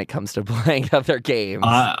you when it comes to playing other games.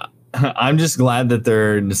 I'm just glad that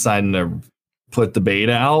they're deciding to put the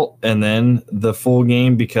beta out and then the full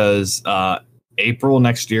game because April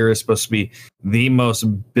next year is supposed to be the most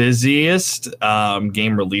busiest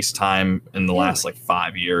game release time in the last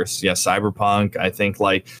 5 years. Yeah, Cyberpunk. I think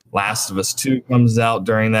Last of Us 2 comes out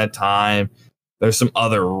during that time. There's some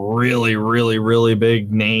other really, really, really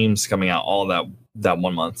big names coming out all that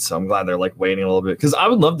 1 month. So I'm glad they're waiting a little bit because I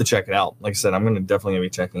would love to check it out. Like I said, I'm definitely gonna be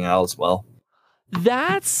checking it out as well.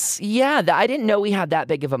 I didn't know we had that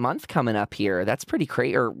big of a month coming up here. That's pretty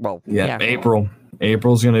crazy. April.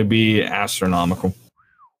 April's going to be astronomical.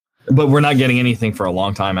 But we're not getting anything for a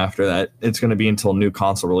long time after that. It's going to be until new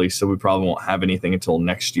console release, so we probably won't have anything until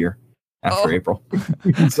next year after April.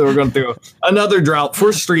 So we're going through another drought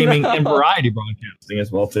for streaming and variety broadcasting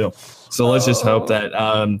as well too. So let's just hope that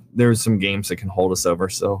there's some games that can hold us over.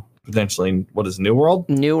 So potentially, what is New World?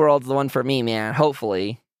 New World's the one for me, man.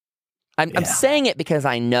 Hopefully. I'm saying it because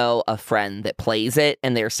I know a friend that plays it,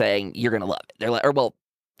 and they're saying you're gonna love it. They're like,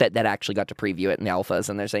 that actually got to preview it in the alphas,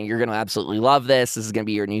 and they're saying you're gonna absolutely love this. This is gonna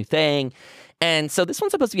be your new thing. And so this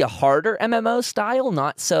one's supposed to be a harder MMO style,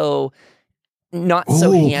 not so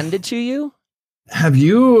handed to you. Have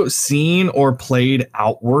you seen or played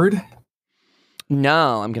Outward?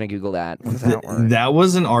 No, I'm gonna Google that. What is Outward? That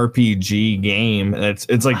was an RPG game. It's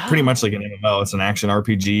pretty much like an MMO. It's an action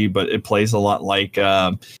RPG, but it plays a lot like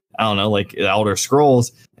Elder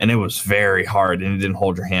Scrolls, and it was very hard and it didn't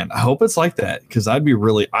hold your hand. I hope it's like that because I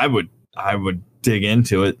would dig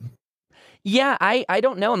into it. Yeah, I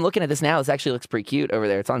don't know. I'm looking at this now. It actually looks pretty cute over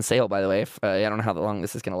there. It's on sale, by the way. I don't know how long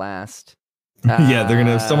this is gonna last.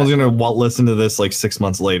 Yeah, someone's gonna listen to this 6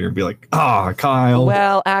 months later and be like, Kyle.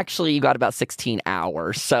 Well, actually, you got about 16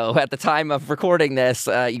 hours. So at the time of recording this,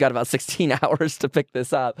 you got about 16 hours to pick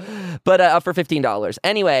this up. But for $15.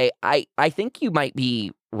 Anyway, I think you might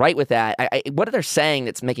be right with that. What they're saying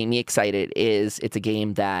that's making me excited is it's a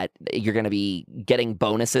game that you're going to be getting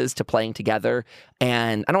bonuses to playing together.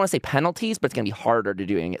 And I don't want to say penalties, but it's going to be harder to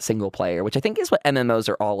doing it single player, which I think is what MMOs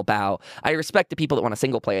are all about. I respect the people that want to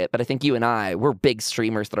single play it, but I think you and we're big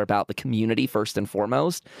streamers that are about the community first and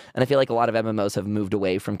foremost. And I feel like a lot of MMOs have moved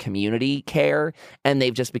away from community care and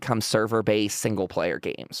they've just become server-based single player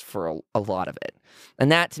games for a lot of it.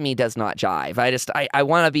 And that to me does not jive. I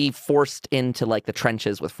want to be forced into the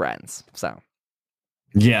trenches with friends. So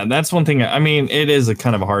yeah, that's one thing. I mean, it is a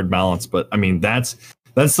kind of a hard balance, but I mean, that's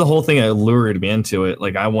that's the whole thing that lured me into it.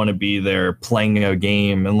 Like, I want to be there playing a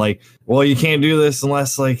game, and like, well, you can't do this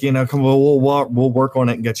unless, like, you know, come on, we'll work on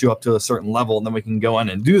it and get you up to a certain level, and then we can go in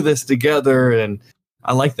and do this together. And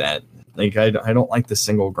I like that. Like, I don't like the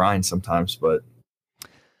single grind sometimes, but.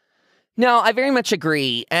 No, I very much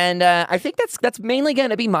agree, and I think that's mainly going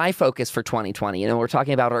to be my focus for 2020. You know, we're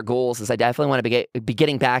talking about our goals, is I definitely want to be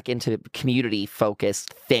getting back into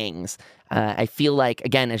community-focused things. I feel like,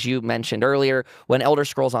 again, as you mentioned earlier, when Elder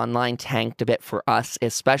Scrolls Online tanked a bit for us,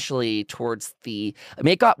 especially towards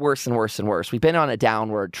it got worse and worse and worse. We've been on a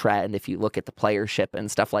downward trend if you look at the playership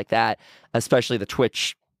and stuff like that, especially the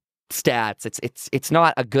Twitch stats. It's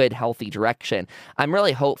not a good, healthy direction. I'm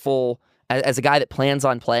really hopeful, as a guy that plans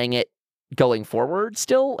on playing it going forward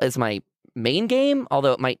still as my main game,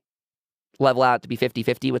 although it might level out to be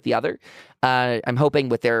 50-50 with the other. I'm hoping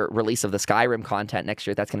with their release of the Skyrim content next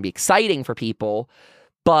year, that's going to be exciting for people.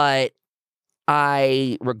 But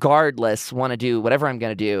I, regardless, want to do whatever I'm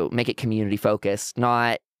going to do, make it community focused,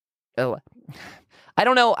 not... I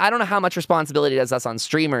don't know how much responsibility it is us on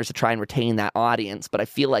streamers to try and retain that audience, but I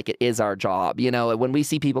feel like it is our job. You know, when we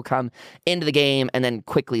see people come into the game and then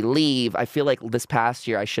quickly leave, I feel like this past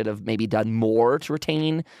year I should have maybe done more to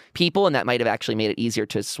retain people, and that might have actually made it easier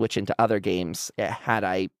to switch into other games had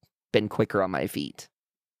I been quicker on my feet.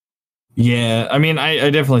 Yeah, I mean, I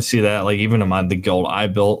definitely see that. Like, even in the guild I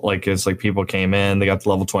built, like, it's like people came in, they got to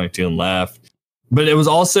level 22 and left. But it was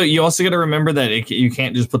also, you also got to remember that you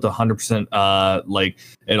can't just put the 100% like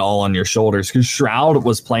it all on your shoulders, because Shroud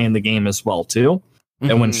was playing the game as well too.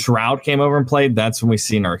 Mm-hmm. And when Shroud came over and played, that's when we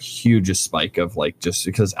seen our hugest spike of, like, just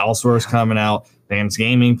because Elsewhere was coming out, Vans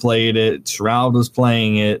Gaming played it, Shroud was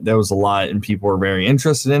playing it. There was a lot, and people were very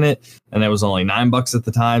interested in it. And it was only $9 at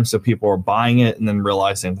the time, so people were buying it and then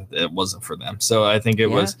realizing that it wasn't for them. So I think it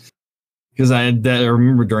was, because I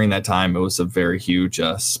remember during that time it was a very huge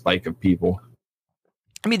spike of people.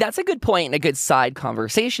 I mean, that's a good point, and a good side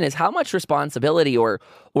conversation is how much responsibility or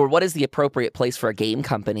what is the appropriate place for a game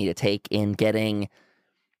company to take in getting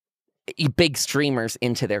big streamers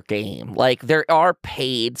into their game. Like, there are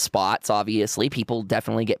paid spots, obviously. People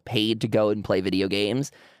definitely get paid to go and play video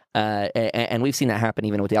games. And we've seen that happen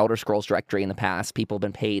even with the Elder Scrolls directory in the past. People have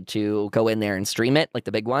been paid to go in there and stream it, like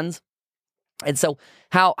the big ones. And so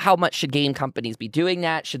how much should game companies be doing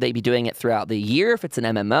that? Should they be doing it throughout the year if it's an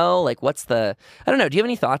MMO? Like, I don't know. Do you have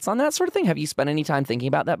any thoughts on that sort of thing? Have you spent any time thinking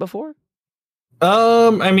about that before?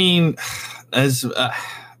 I mean, as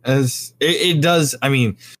it does, I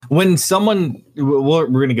mean, when someone, we're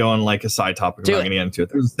going to go on like a side topic. We're not going to get into it.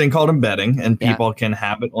 There's a thing called embedding, and people can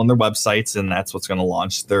have it on their websites, and that's what's going to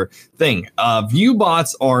launch their thing. View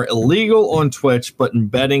bots are illegal on Twitch, but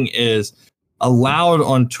embedding is allowed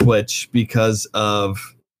on Twitch because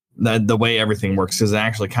of the way everything works, because it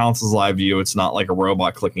actually counts as live view. It's not like a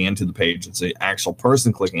robot clicking into the page. It's an actual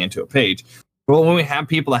person clicking into a page. But when we have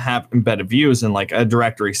people that have embedded views in like a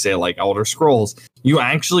directory, say like Elder Scrolls, you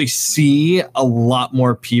actually see a lot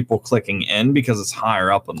more people clicking in because it's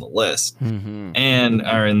higher up on the list and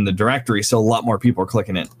are in the directory. So a lot more people are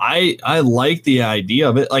clicking in. I like the idea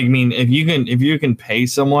of it. Like, I mean, if you can pay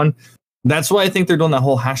someone, that's why I think they're doing that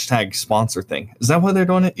whole hashtag sponsor thing. Is that why they're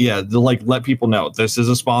doing it? Yeah, to like let people know this is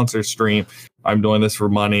a sponsor stream. I'm doing this for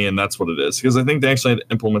money, and that's what it is. Because I think they actually had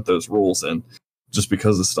to implement those rules in just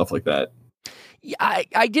because of stuff like that. Yeah,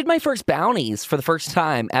 I did my first bounties for the first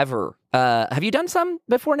time ever. Have you done some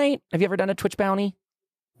before, Nate? Have you ever done a Twitch bounty?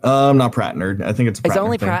 I'm not Prattner. I think it's a Prattner It's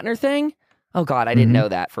only thing. Prattner thing? Oh, God, I didn't know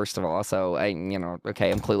that, first of all. So,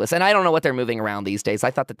 okay, I'm clueless. And I don't know what they're moving around these days.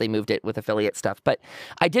 I thought that they moved it with affiliate stuff. But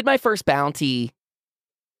I did my first bounty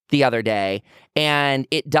the other day, and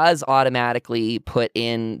it does automatically put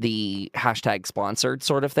in the hashtag sponsored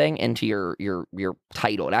sort of thing into your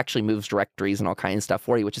title. It actually moves directories and all kinds of stuff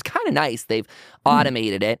for you, which is kind of nice. They've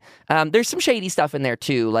automated it. There's some shady stuff in there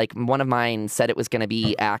too. Like, one of mine said it was going to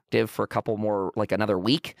be active for a couple more, like another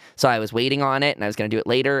week. So I was waiting on it, and I was going to do it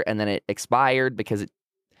later, and then it expired because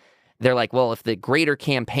they're like, well, if the greater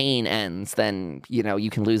campaign ends, then, you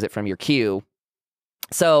can lose it from your queue.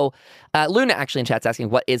 So Luna actually in chat's asking,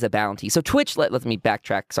 what is a bounty? So Twitch, let me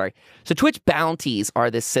backtrack, sorry. So Twitch bounties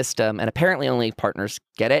are this system, and apparently only partners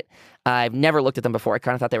get it. I've never looked at them before. I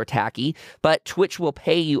kind of thought they were tacky. But Twitch will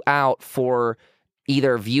pay you out for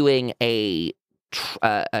either viewing a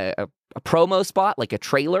promo spot, like a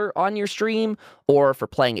trailer on your stream, or for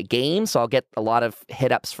playing a game. So I'll get a lot of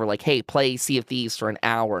hit-ups for like, hey, play Sea of Thieves for an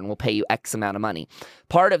hour and we'll pay you X amount of money.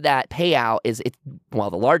 Part of that payout is, the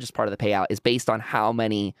largest part of the payout is based on how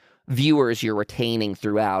many viewers you're retaining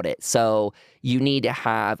throughout it. So you need to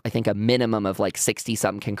have, I think, a minimum of like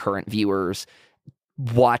 60-some concurrent viewers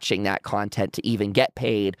watching that content to even get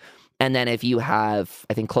paid. And then if you have,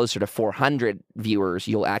 I think, closer to 400 viewers,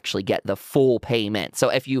 you'll actually get the full payment. So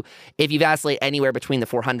if you vacillate anywhere between the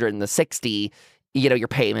 400 and the 60, your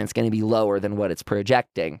payment's going to be lower than what it's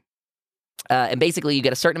projecting. And basically, you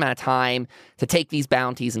get a certain amount of time to take these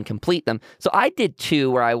bounties and complete them. So I did 2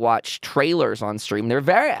 where I watched trailers on stream.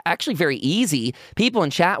 They're actually very easy. People in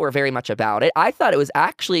chat were very much about it. I thought it was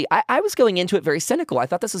actually, I was going into it very cynical. I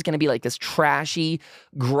thought this was going to be like this trashy,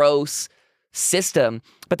 gross system,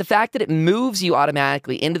 but the fact that it moves you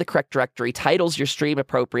automatically into the correct directory, titles your stream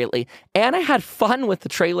appropriately, and I had fun with the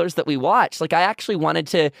trailers that we watched. Like, I actually wanted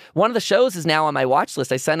to, one of the shows is now on my watch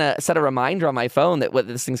list. I set a reminder on my phone that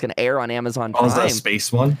this thing's going to air on Amazon Prime. Oh, is that a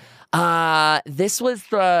space one? This was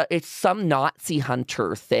it's some Nazi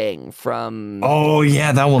hunter thing from. Oh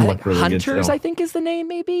yeah, that one looked really good. Hunters, I think, is the name.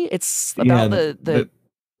 Maybe it's about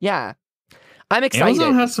yeah. I'm excited.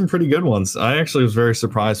 Amazon has some pretty good ones. I actually was very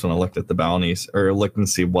surprised when I looked at the bounties or looked and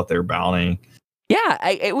see what they're bountying. Yeah,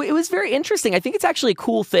 it was very interesting. I think it's actually a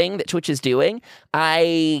cool thing that Twitch is doing.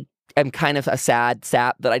 I am kind of a sad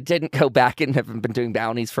sap that I didn't go back and have been doing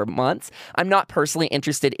bounties for months. I'm not personally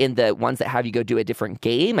interested in the ones that have you go do a different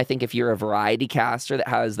game. I think if you're a variety caster that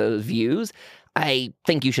has those views, I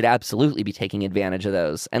think you should absolutely be taking advantage of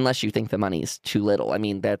those, unless you think the money's too little. I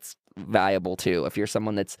mean, that's valuable too. If you're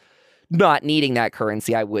someone that's not needing that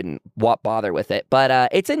currency, I wouldn't bother with it. But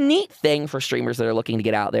it's a neat thing for streamers that are looking to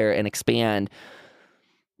get out there and expand.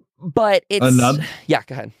 But it's... Yeah,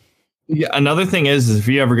 go ahead. Yeah, another thing is if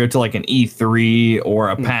you ever go to like an E3 or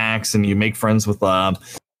a PAX and you make friends with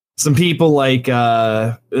some people like...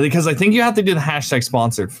 because I think you have to do the hashtag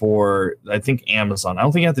sponsored for, I think, Amazon. I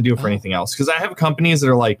don't think you have to do it for anything else. Because I have companies that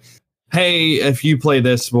are like, hey, if you play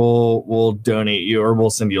this, we'll donate you, or we'll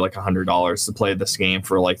send you like $100 to play this game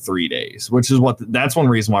for like 3 days, which is that's one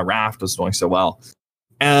reason why Raft was doing so well.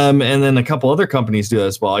 And then a couple other companies do that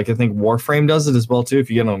as well. Like I think Warframe does it as well too. If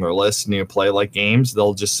you get on their list and you play like games,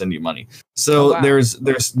 they'll just send you money. So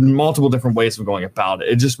there's multiple different ways of going about it.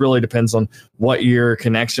 It just really depends on what your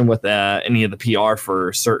connection with any of the PR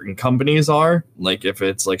for certain companies are. Like if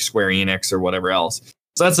it's like Square Enix or whatever else.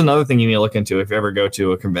 So that's another thing you need to look into if you ever go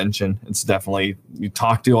to a convention. It's definitely, you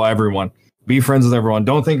talk to everyone, be friends with everyone.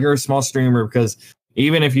 Don't think you're a small streamer, because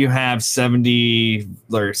even if you have 70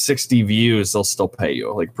 or 60 views, they'll still pay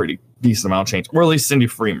you like pretty decent amount of change, or at least send you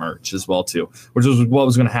free merch as well too, which is what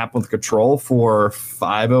was going to happen with Control for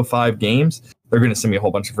 505 games. They're going to send me a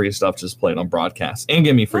whole bunch of free stuff, just play it on broadcast and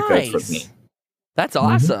give me free codes for the game. That's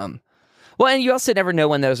awesome. Well, and you also never know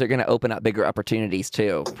when those are going to open up bigger opportunities,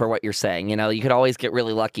 too, for what you're saying. You could always get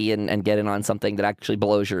really lucky and get in on something that actually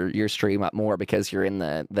blows your stream up more because you're in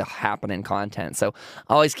the happening content. So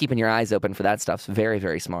always keeping your eyes open for that stuff's very,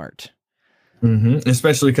 very smart. Mm-hmm.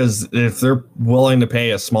 Especially because if they're willing to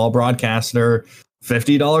pay a small broadcaster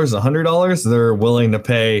 $50, $100, they're willing to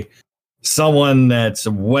pay someone that's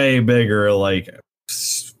way bigger, like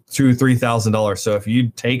 $2,000-$3,000. So if you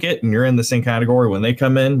take it and you're in the same category when they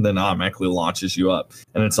come in, then automatically launches you up.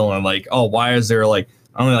 And it's only like, oh, why is there like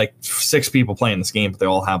only like 6 people playing this game, but they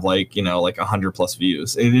all have like, like 100+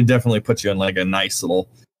 views? It definitely puts you in like a nice little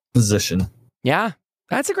position. Yeah,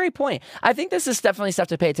 that's a great point. I think this is definitely stuff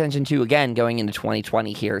to pay attention to again going into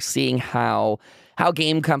 2020 here, seeing how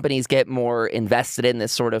game companies get more invested in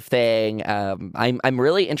this sort of thing. I'm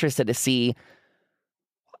really interested to see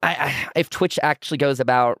if Twitch actually goes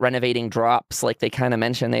about renovating drops like they kind of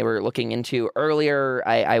mentioned they were looking into earlier.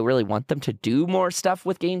 I really want them to do more stuff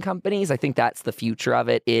with game companies. I think that's the future of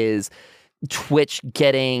it, is Twitch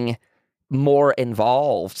getting more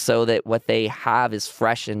involved so that what they have is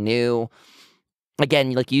fresh and new.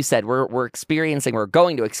 Again, like you said, we're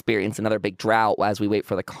going to experience another big drought as we wait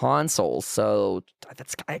for the consoles. So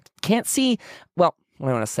I can't see, well, what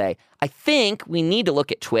do I want to say? I think we need to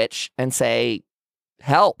look at Twitch and say,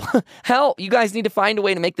 help, you guys need to find a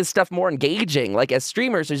way to make this stuff more engaging. Like, as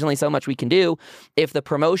streamers, there's only so much we can do. If the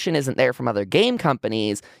promotion isn't there from other game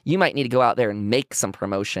companies, you might need to go out there and make some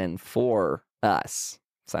promotion for us.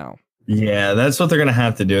 So yeah, that's what they're going to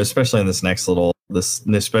have to do, especially in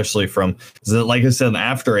especially from, like I said,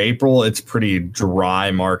 after April, it's pretty dry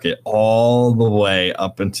market all the way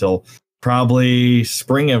up until probably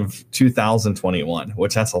spring of 2021,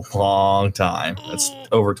 which that's a long time. That's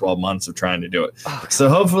over 12 months of trying to do it. So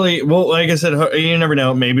hopefully, well, like I said, you never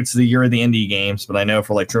know. Maybe it's the year of the indie games, but I know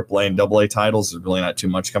for like AAA and AA titles, there's really not too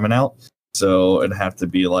much coming out. So it'd have to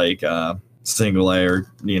be like single A or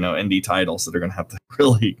indie titles that are going to have to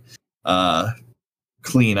really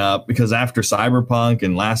clean up, because after Cyberpunk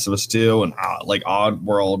and Last of Us 2 and like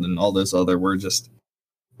Oddworld and all this other,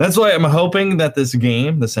 That's why I'm hoping that this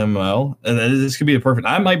game, this MMO, and this could be a perfect.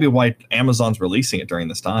 I might be why Amazon's releasing it during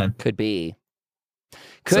this time. Could be.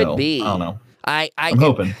 I don't know. I'm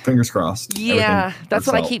hoping. Fingers crossed. Yeah, that's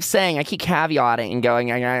what I keep saying. I keep caveating and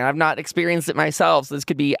going, I've not experienced it myself, so this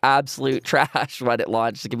could be absolute trash when it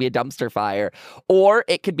launched. It could be a dumpster fire. Or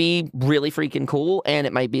it could be really freaking cool, and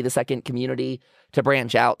it might be the second community to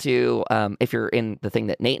branch out to if you're in the thing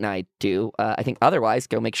that Nate and I do. I think otherwise,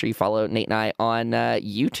 go make sure you follow Nate and I on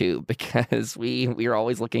YouTube, because we are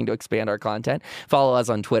always looking to expand our content. Follow us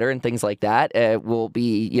on Twitter and things like that. We'll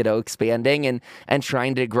be, expanding and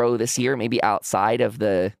trying to grow this year, maybe outside of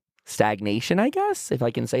the stagnation, I guess, if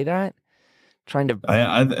I can say that. Trying to...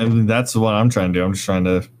 I that's what I'm trying to do. I'm just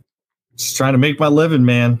trying to make my living,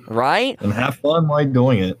 man. Right? And have fun while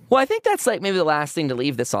doing it. Well, I think that's like maybe the last thing to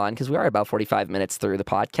leave this on, because we are about 45 minutes through the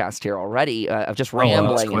podcast here already of just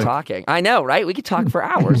rambling and talking. I know, right? We could talk for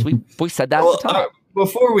hours. We said that at the top.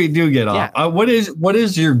 Before we do get off, what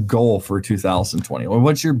is your goal for 2020? Or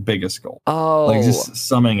what's your biggest goal? Oh. Like just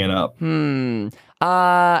summing it up.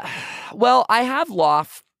 Well, I have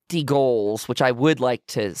lofty goals, which I would like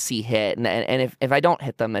to see hit, and if I don't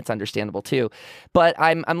hit them, it's understandable too. But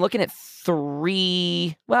I'm looking at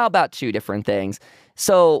about two different things.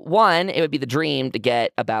 So one, it would be the dream to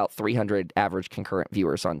get about 300 average concurrent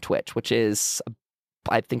viewers on Twitch, which is,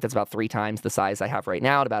 I think that's about 3 times the size I have right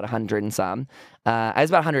now at about 100 and some. I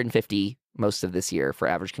was about 150 most of this year for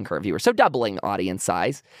average concurrent viewers. So doubling audience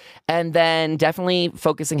size. And then definitely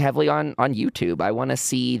focusing heavily on YouTube. I want to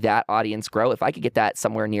see that audience grow. If I could get that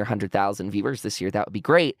somewhere near 100,000 viewers this year, that would be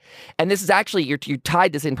great. And this is actually, you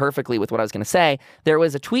tied this in perfectly with what I was going to say. There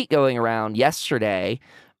was a tweet going around yesterday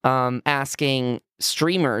asking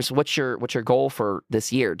streamers, what's your goal for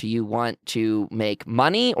this year? Do you want to make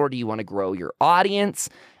money, or do you want to grow your audience?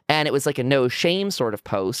 And it was like a no shame sort of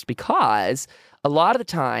post, because a lot of the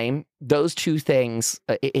time, those two things,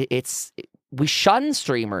 we shun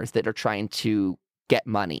streamers that are trying to get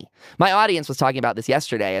money. My audience was talking about this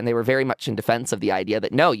yesterday, and they were very much in defense of the idea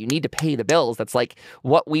that, no, you need to pay the bills. That's like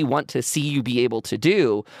what we want to see you be able to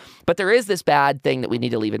do. But there is this bad thing that we need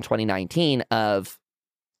to leave in 2019 of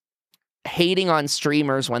hating on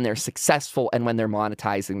streamers when they're successful and when they're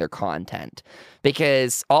monetizing their content.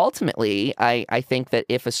 Because ultimately, I think that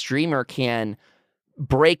if a streamer can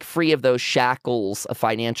break free of those shackles of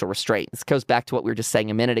financial restraint. This goes back to what we were just saying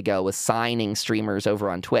a minute ago with signing streamers over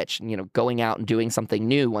on Twitch, and, going out and doing something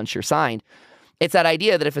new once you're signed. It's that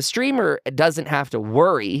idea that if a streamer doesn't have to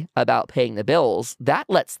worry about paying the bills, that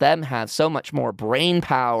lets them have so much more brain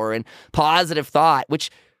power and positive thought, which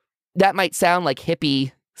that might sound like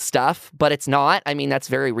hippie stuff, but it's not. I mean, that's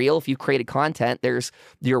very real. If you've created content, there's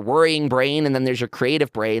your worrying brain and then there's your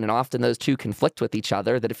creative brain, and often those two conflict with each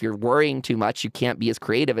other, that if you're worrying too much, you can't be as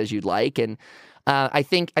creative as you'd like. And I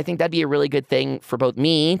think that'd be a really good thing for both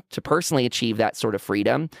me to personally achieve that sort of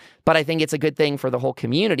freedom, but I think it's a good thing for the whole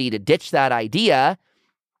community to ditch that idea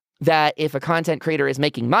that if a content creator is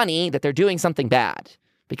making money, that they're doing something bad,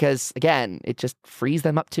 because again, it just frees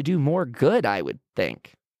them up to do more good, I would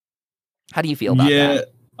think. How do you feel about that?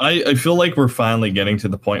 I feel like we're finally getting to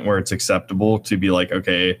the point where it's acceptable to be like,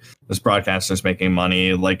 okay, this broadcaster's making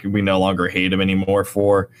money. Like, we no longer hate him anymore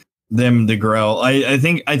for them to grow. I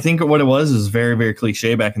think what it was is very, very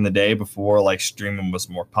cliche back in the day before like streaming was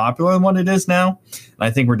more popular than what it is now. And I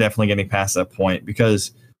think we're definitely getting past that point,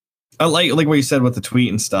 because I like what you said with the tweet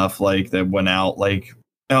and stuff like that went out. Like,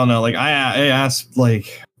 I don't know, like I asked,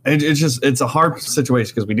 like, it's a hard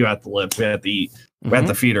situation because we do have to live. We have to eat. We have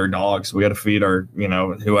to feed our dogs. We got to feed our,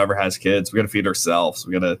 whoever has kids. We got to feed ourselves.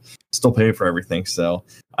 We got to still pay for everything. So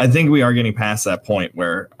I think we are getting past that point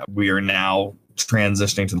where we are now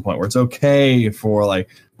transitioning to the point where it's okay for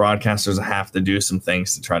like broadcasters to have to do some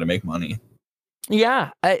things to try to make money.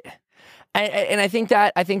 Yeah. I think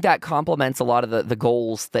that complements a lot of the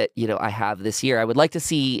goals that I have this year. I would like to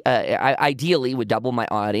see, I ideally would double my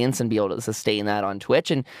audience and be able to sustain that on Twitch,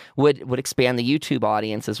 and would expand the YouTube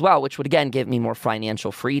audience as well, which would again give me more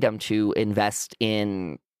financial freedom to invest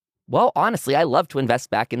in. Well, honestly, I love to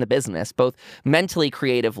invest back in the business, both mentally,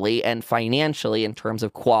 creatively, and financially in terms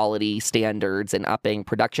of quality standards and upping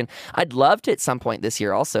production. I'd love to, at some point this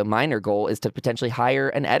year also, minor goal is to potentially hire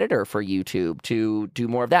an editor for YouTube to do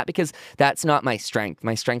more of that, because that's not my strength.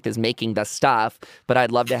 My strength is making the stuff, but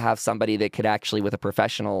I'd love to have somebody that could actually, with a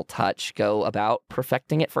professional touch, go about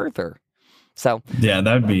perfecting it further. So yeah,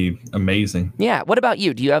 that'd be amazing. Yeah. What about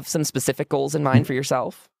you? Do you have some specific goals in mind for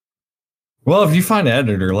yourself? Well, if you find an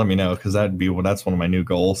editor, let me know, because that's one of my new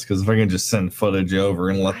goals. Because if I can just send footage over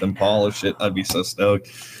and let them polish it, I'd be so stoked.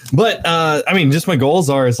 But I mean, just my goals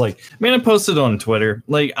is like, I posted on Twitter,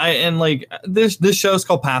 like this show is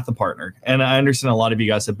called Path to Partner, and I understand a lot of you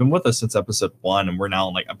guys have been with us since episode 1, and we're now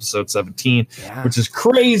on like episode 17, which is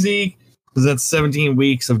crazy because that's 17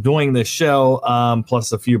 weeks of doing this show,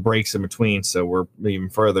 plus a few breaks in between, so we're even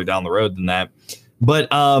further down the road than that. But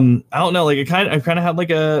I don't know, like I kind of had like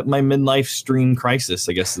my midlife stream crisis,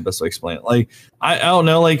 I guess is the best way to explain it. Like I don't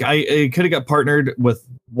know, like I could have got partnered with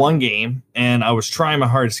one game and I was trying my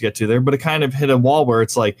hardest to get to there, but it kind of hit a wall where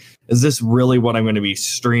it's like, is this really what I'm going to be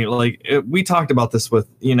streaming? Like we talked about this with,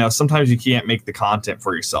 sometimes you can't make the content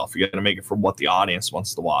for yourself. You got to make it for what the audience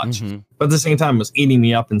wants to watch. Mm-hmm. But at the same time, it was eating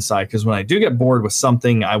me up inside, because when I do get bored with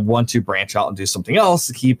something, I want to branch out and do something else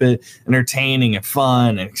to keep it entertaining and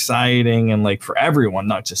fun and exciting, and like for everyone,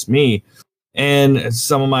 not just me. And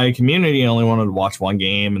some of my community only wanted to watch one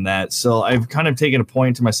game and that. So I've kind of taken a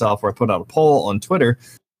point to myself where I put out a poll on Twitter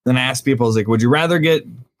and I asked people, I was like, would you rather get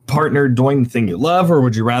partnered doing the thing you love, or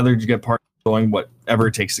would you rather get partnered doing whatever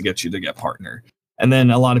it takes to get you to get partnered? And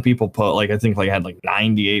then a lot of people put, like, I think like I had like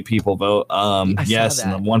 98 people vote yes,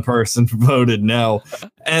 and then one person voted no.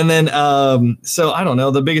 And then so I don't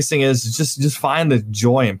know. The biggest thing is just find the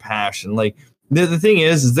joy and passion. Like the thing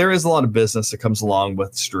is there is a lot of business that comes along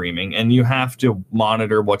with streaming, and you have to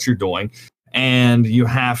monitor what you're doing, and you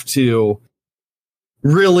have to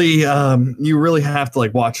really have to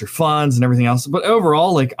like watch your funds and everything else. But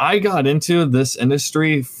overall, like I got into this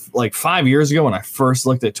industry like 5 years ago when I first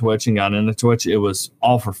looked at Twitch and got into Twitch. It was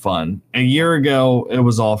all for fun. A year ago, it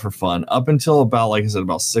was all for fun. Up until about, like I said,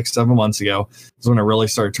 about 6-7 months ago is when I really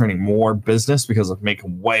started turning more business, because I'm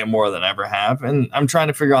making way more than I ever have. And I'm trying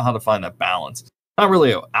to figure out how to find that balance. Not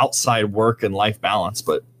really an outside work and life balance,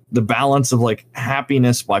 but the balance of like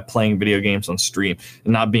happiness by playing video games on stream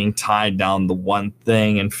and not being tied down to one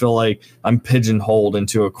thing and feel like I'm pigeonholed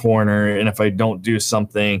into a corner. And if I don't do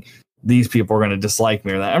something, these people are going to dislike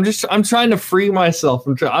me or that. I'm trying to free myself.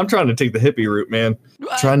 I'm trying to take the hippie route, man.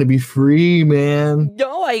 Trying to be free, man.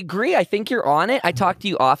 No, I agree. I think you're on it. I talked to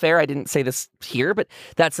you off air. I didn't say this here, but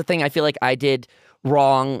that's the thing I feel like I did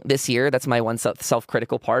wrong this year. That's my one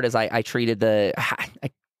self-critical part, is I treated I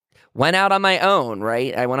went out on my own,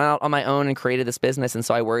 right? I went out on my own and created this business, and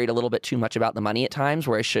so I worried a little bit too much about the money at times,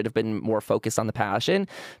 where I should have been more focused on the passion.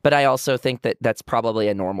 But I also think that that's probably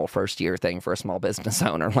a normal first-year thing for a small business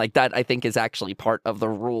owner. Like that, I think, is actually part of the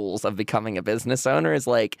rules of becoming a business owner, is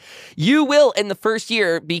like, you will, in the first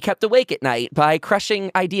year, be kept awake at night by crushing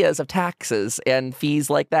ideas of taxes and fees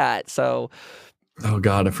like that. So... Oh,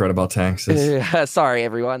 God, I've read about taxes. Sorry,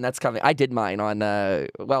 everyone. That's coming. I did mine on,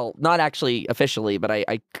 well, not actually officially, but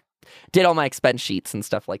I did all my expense sheets and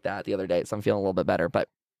stuff like that the other day, so I'm feeling a little bit better. But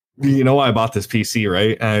you know why I bought this PC,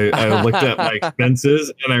 right? I looked at my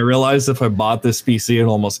expenses, and I realized if I bought this PC, it'd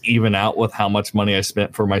almost even out with how much money I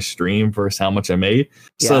spent for my stream versus how much I made.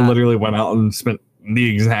 So I literally went out and spent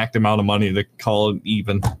the exact amount of money to call it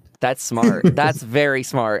even. That's smart. That's very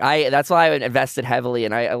smart. That's why I invested heavily,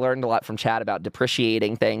 and I learned a lot from Chad about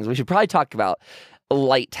depreciating things. We should probably talk about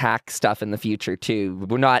light tax stuff in the future too.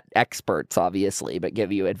 We're not experts, obviously, but give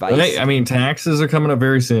you advice. Hey, I mean, taxes are coming up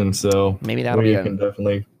very soon, so maybe that'll be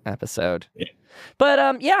definitely episode. Yeah. But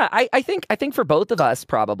I think for both of us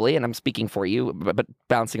probably, and I'm speaking for you, but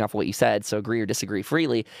bouncing off of what you said, so agree or disagree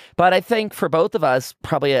freely. But I think for both of us,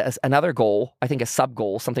 probably another goal, I think a sub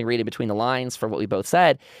goal, something reading between the lines for what we both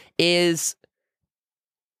said, is,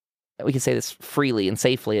 we can say this freely and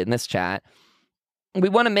safely in this chat, we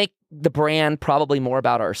want to make the brand probably more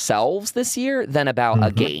about ourselves this year than about a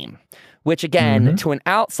game. Which, again, to an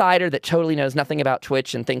outsider that totally knows nothing about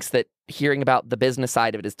Twitch and thinks that hearing about the business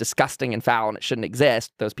side of it is disgusting and foul and it shouldn't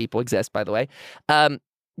exist — those people exist, by the way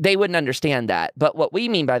 — they wouldn't understand that. But what we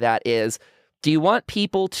mean by that is, do you want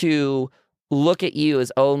people to look at you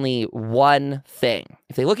as only one thing?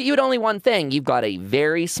 If they look at you at only one thing, you've got a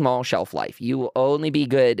very small shelf life. You will only be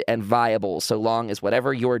good and viable so long as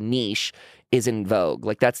whatever your niche is in vogue.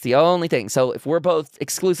 Like, that's the only thing. So if we're both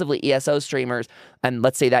exclusively ESO streamers, and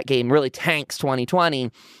let's say that game really tanks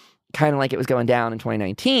 2020, kind of like it was going down in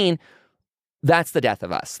 2019, that's the death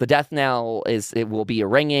of us. The death knell is, it will be a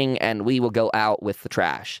ringing, and we will go out with the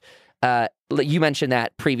trash. You mentioned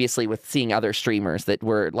that previously with seeing other streamers that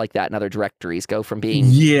were like that in other directories go from being...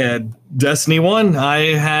 Yeah, Destiny 1.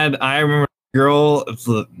 I remember girl,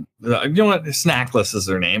 you know what, Snackless is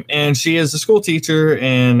her name, and she is a school teacher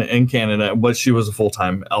in Canada, but she was a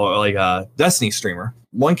full-time Destiny streamer.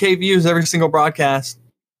 1K views every single broadcast.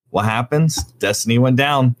 What happens? Destiny went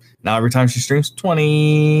down. Now every time she streams,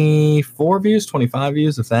 24 views, 25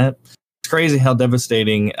 views, if that. It's crazy how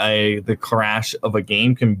devastating the crash of a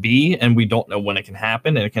game can be, and we don't know when it can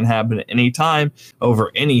happen, and it can happen at any time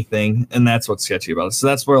over anything, and that's what's sketchy about it. So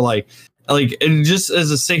that's where like it just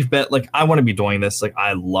as a safe bet, like I want to be doing this. Like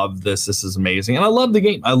I love this. This is amazing, and I love the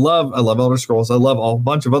game. I love Elder Scrolls. I love a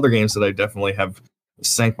bunch of other games that I definitely have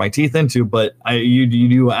sank my teeth into. But you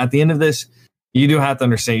do at the end of this, you do have to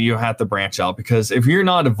understand, you have to branch out, because if you're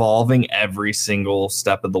not evolving every single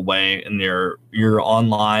step of the way in your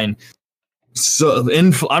online,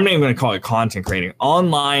 I'm not even going to call it content creating,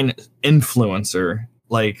 online influencer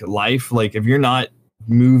like life, like if you're not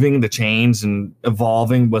moving the chains and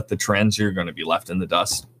evolving with the trends, you're going to be left in the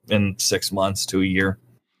dust in 6 months to a year.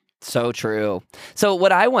 So true. So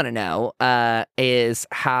what I want to know is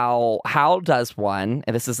how does one,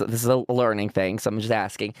 and this is a learning thing, so I'm just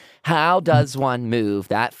asking, how does one move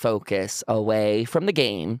that focus away from the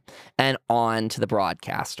game and on to the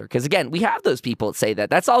broadcaster? Because again, we have those people that say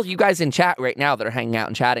that. That's all you guys in chat right now that are hanging out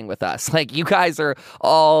and chatting with us. Like you guys are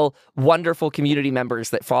all wonderful community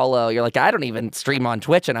members that follow. You're like, I don't even stream on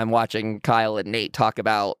Twitch and I'm watching Kyle and Nate talk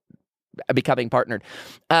about becoming partnered.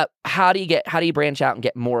 How do you branch out and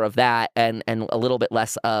get more of that and a little bit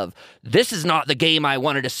less of, this is not the game I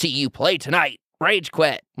wanted to see you play tonight, rage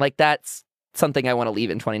quit? Like that's something I want to leave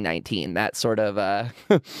in 2019. That sort of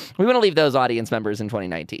we want to leave those audience members in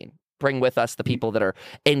 2019. Bring with us the people that are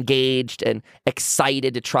engaged and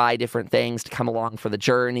excited to try different things, to come along for the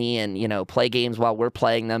journey and, you know, play games while we're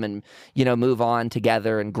playing them and, you know, move on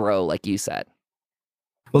together and grow, like you said.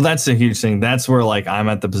 Well, that's a huge thing. That's where like I'm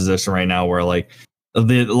at the position right now where like a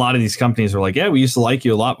lot of these companies are like, yeah, we used to like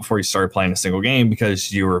you a lot before you started playing a single game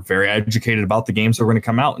because you were very educated about the games that were going to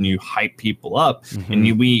come out and you hype people up. Mm-hmm.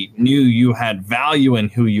 And we knew you had value in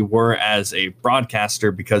who you were as a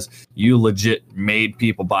broadcaster because you legit made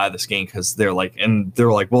people buy this game because they're like,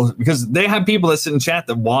 well, because they have people that sit in chat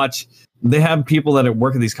that watch. They have people that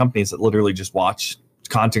work at these companies that literally just watch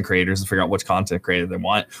content creators and figure out which content creator they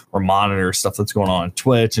want or monitor stuff that's going on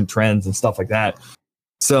Twitch and trends and stuff like that.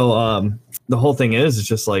 So the whole thing is, it's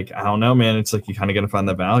just like, I don't know, man. It's like you kind of got to find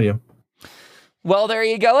that value. Well, there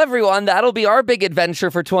you go, everyone. That'll be our big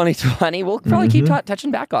adventure for 2020. We'll probably keep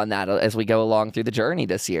touching back on that as we go along through the journey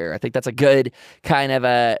this year. I think that's a good kind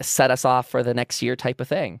of set us off for the next year type of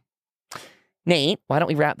thing. Nate, why don't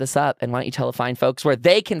we wrap this up and why don't you tell the fine folks where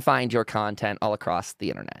they can find your content all across the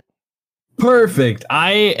internet? Perfect.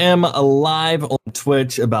 I am live on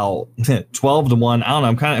Twitch about 12 to 1. I don't know.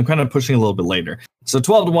 I'm kind of pushing a little bit later. So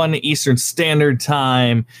 12 to 1 Eastern Standard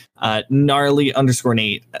Time,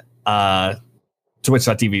 gnarly_Nate,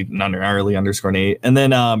 twitch.tv, gnarly_Nate. And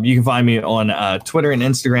then you can find me on Twitter and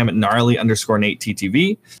Instagram at gnarly_Nate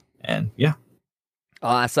TTV. And yeah.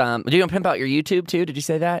 Awesome. Do you want to pimp out your YouTube too? Did you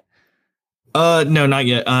say that? No, not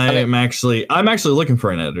yet. I'm actually looking for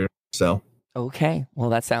an editor. So. Okay, well,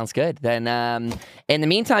 that sounds good. Then in the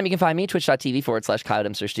meantime, you can find me twitch.tv/Kyle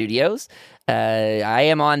Dempster Studios. I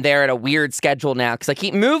am on there at a weird schedule now because I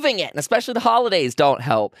keep moving it, and especially the holidays don't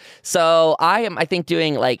help. So I think,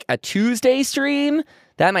 doing like a Tuesday stream.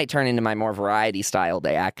 That might turn into my more variety style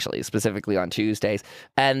day, actually, specifically on Tuesdays.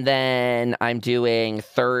 And then I'm doing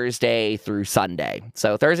Thursday through Sunday.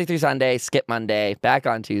 So Thursday through Sunday, skip Monday, back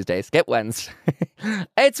on Tuesday, skip Wednesday.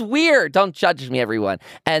 It's weird. Don't judge me, everyone.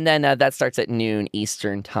 And then that starts at noon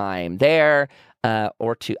Eastern time there.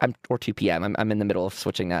 Or 2 p.m. I'm in the middle of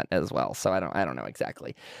switching that as well. So I don't know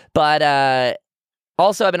exactly. But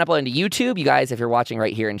also, I've been uploading to YouTube. You guys, if you're watching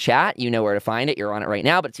right here in chat, you know where to find it. You're on it right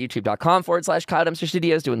now, but it's youtube.com/Kyle Dempster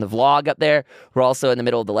Studios, doing the vlog up there. We're also in the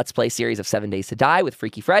middle of the Let's Play series of 7 Days to Die with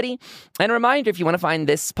Freaky Freddy. And a reminder, if you want to find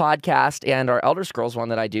this podcast and our Elder Scrolls one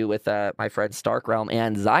that I do with my friends Starkrealm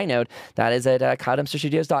and Zynode, that is at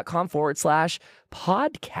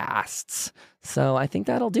KyleDempsterStudios.com/podcasts. So I think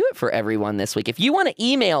that'll do it for everyone this week. If you want to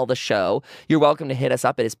email the show, you're welcome to hit us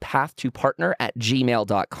up. It is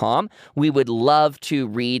path2partner@gmail.com. We would love to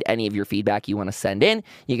read any of your feedback you want to send in.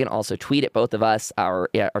 You can also tweet at both of us. Our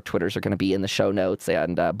Twitters are going to be in the show notes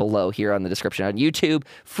and below here on the description on YouTube.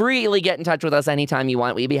 Freely get in touch with us anytime you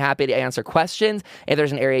want. We'd be happy to answer questions. If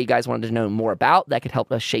there's an area you guys wanted to know more about that could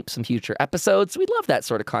help us shape some future episodes, we'd love that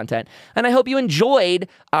sort of content. And I hope you enjoyed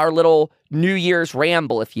our little New Year's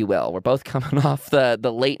ramble, if you will. We're both coming off the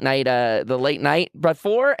late night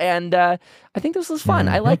before, and I think this was fun.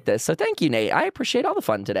 I like this. So thank you, Nate. I appreciate all the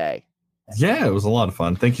fun today. Yeah, it was a lot of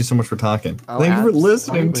fun. Thank you so much for talking. Thank you for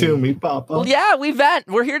listening to me, Papa. Well, yeah, we vent.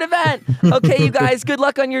 We're here to vent. Okay, you guys, good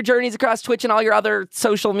luck on your journeys across Twitch and all your other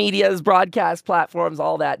social medias, broadcast platforms,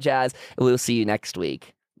 all that jazz. We'll see you next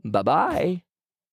week. Bye-bye.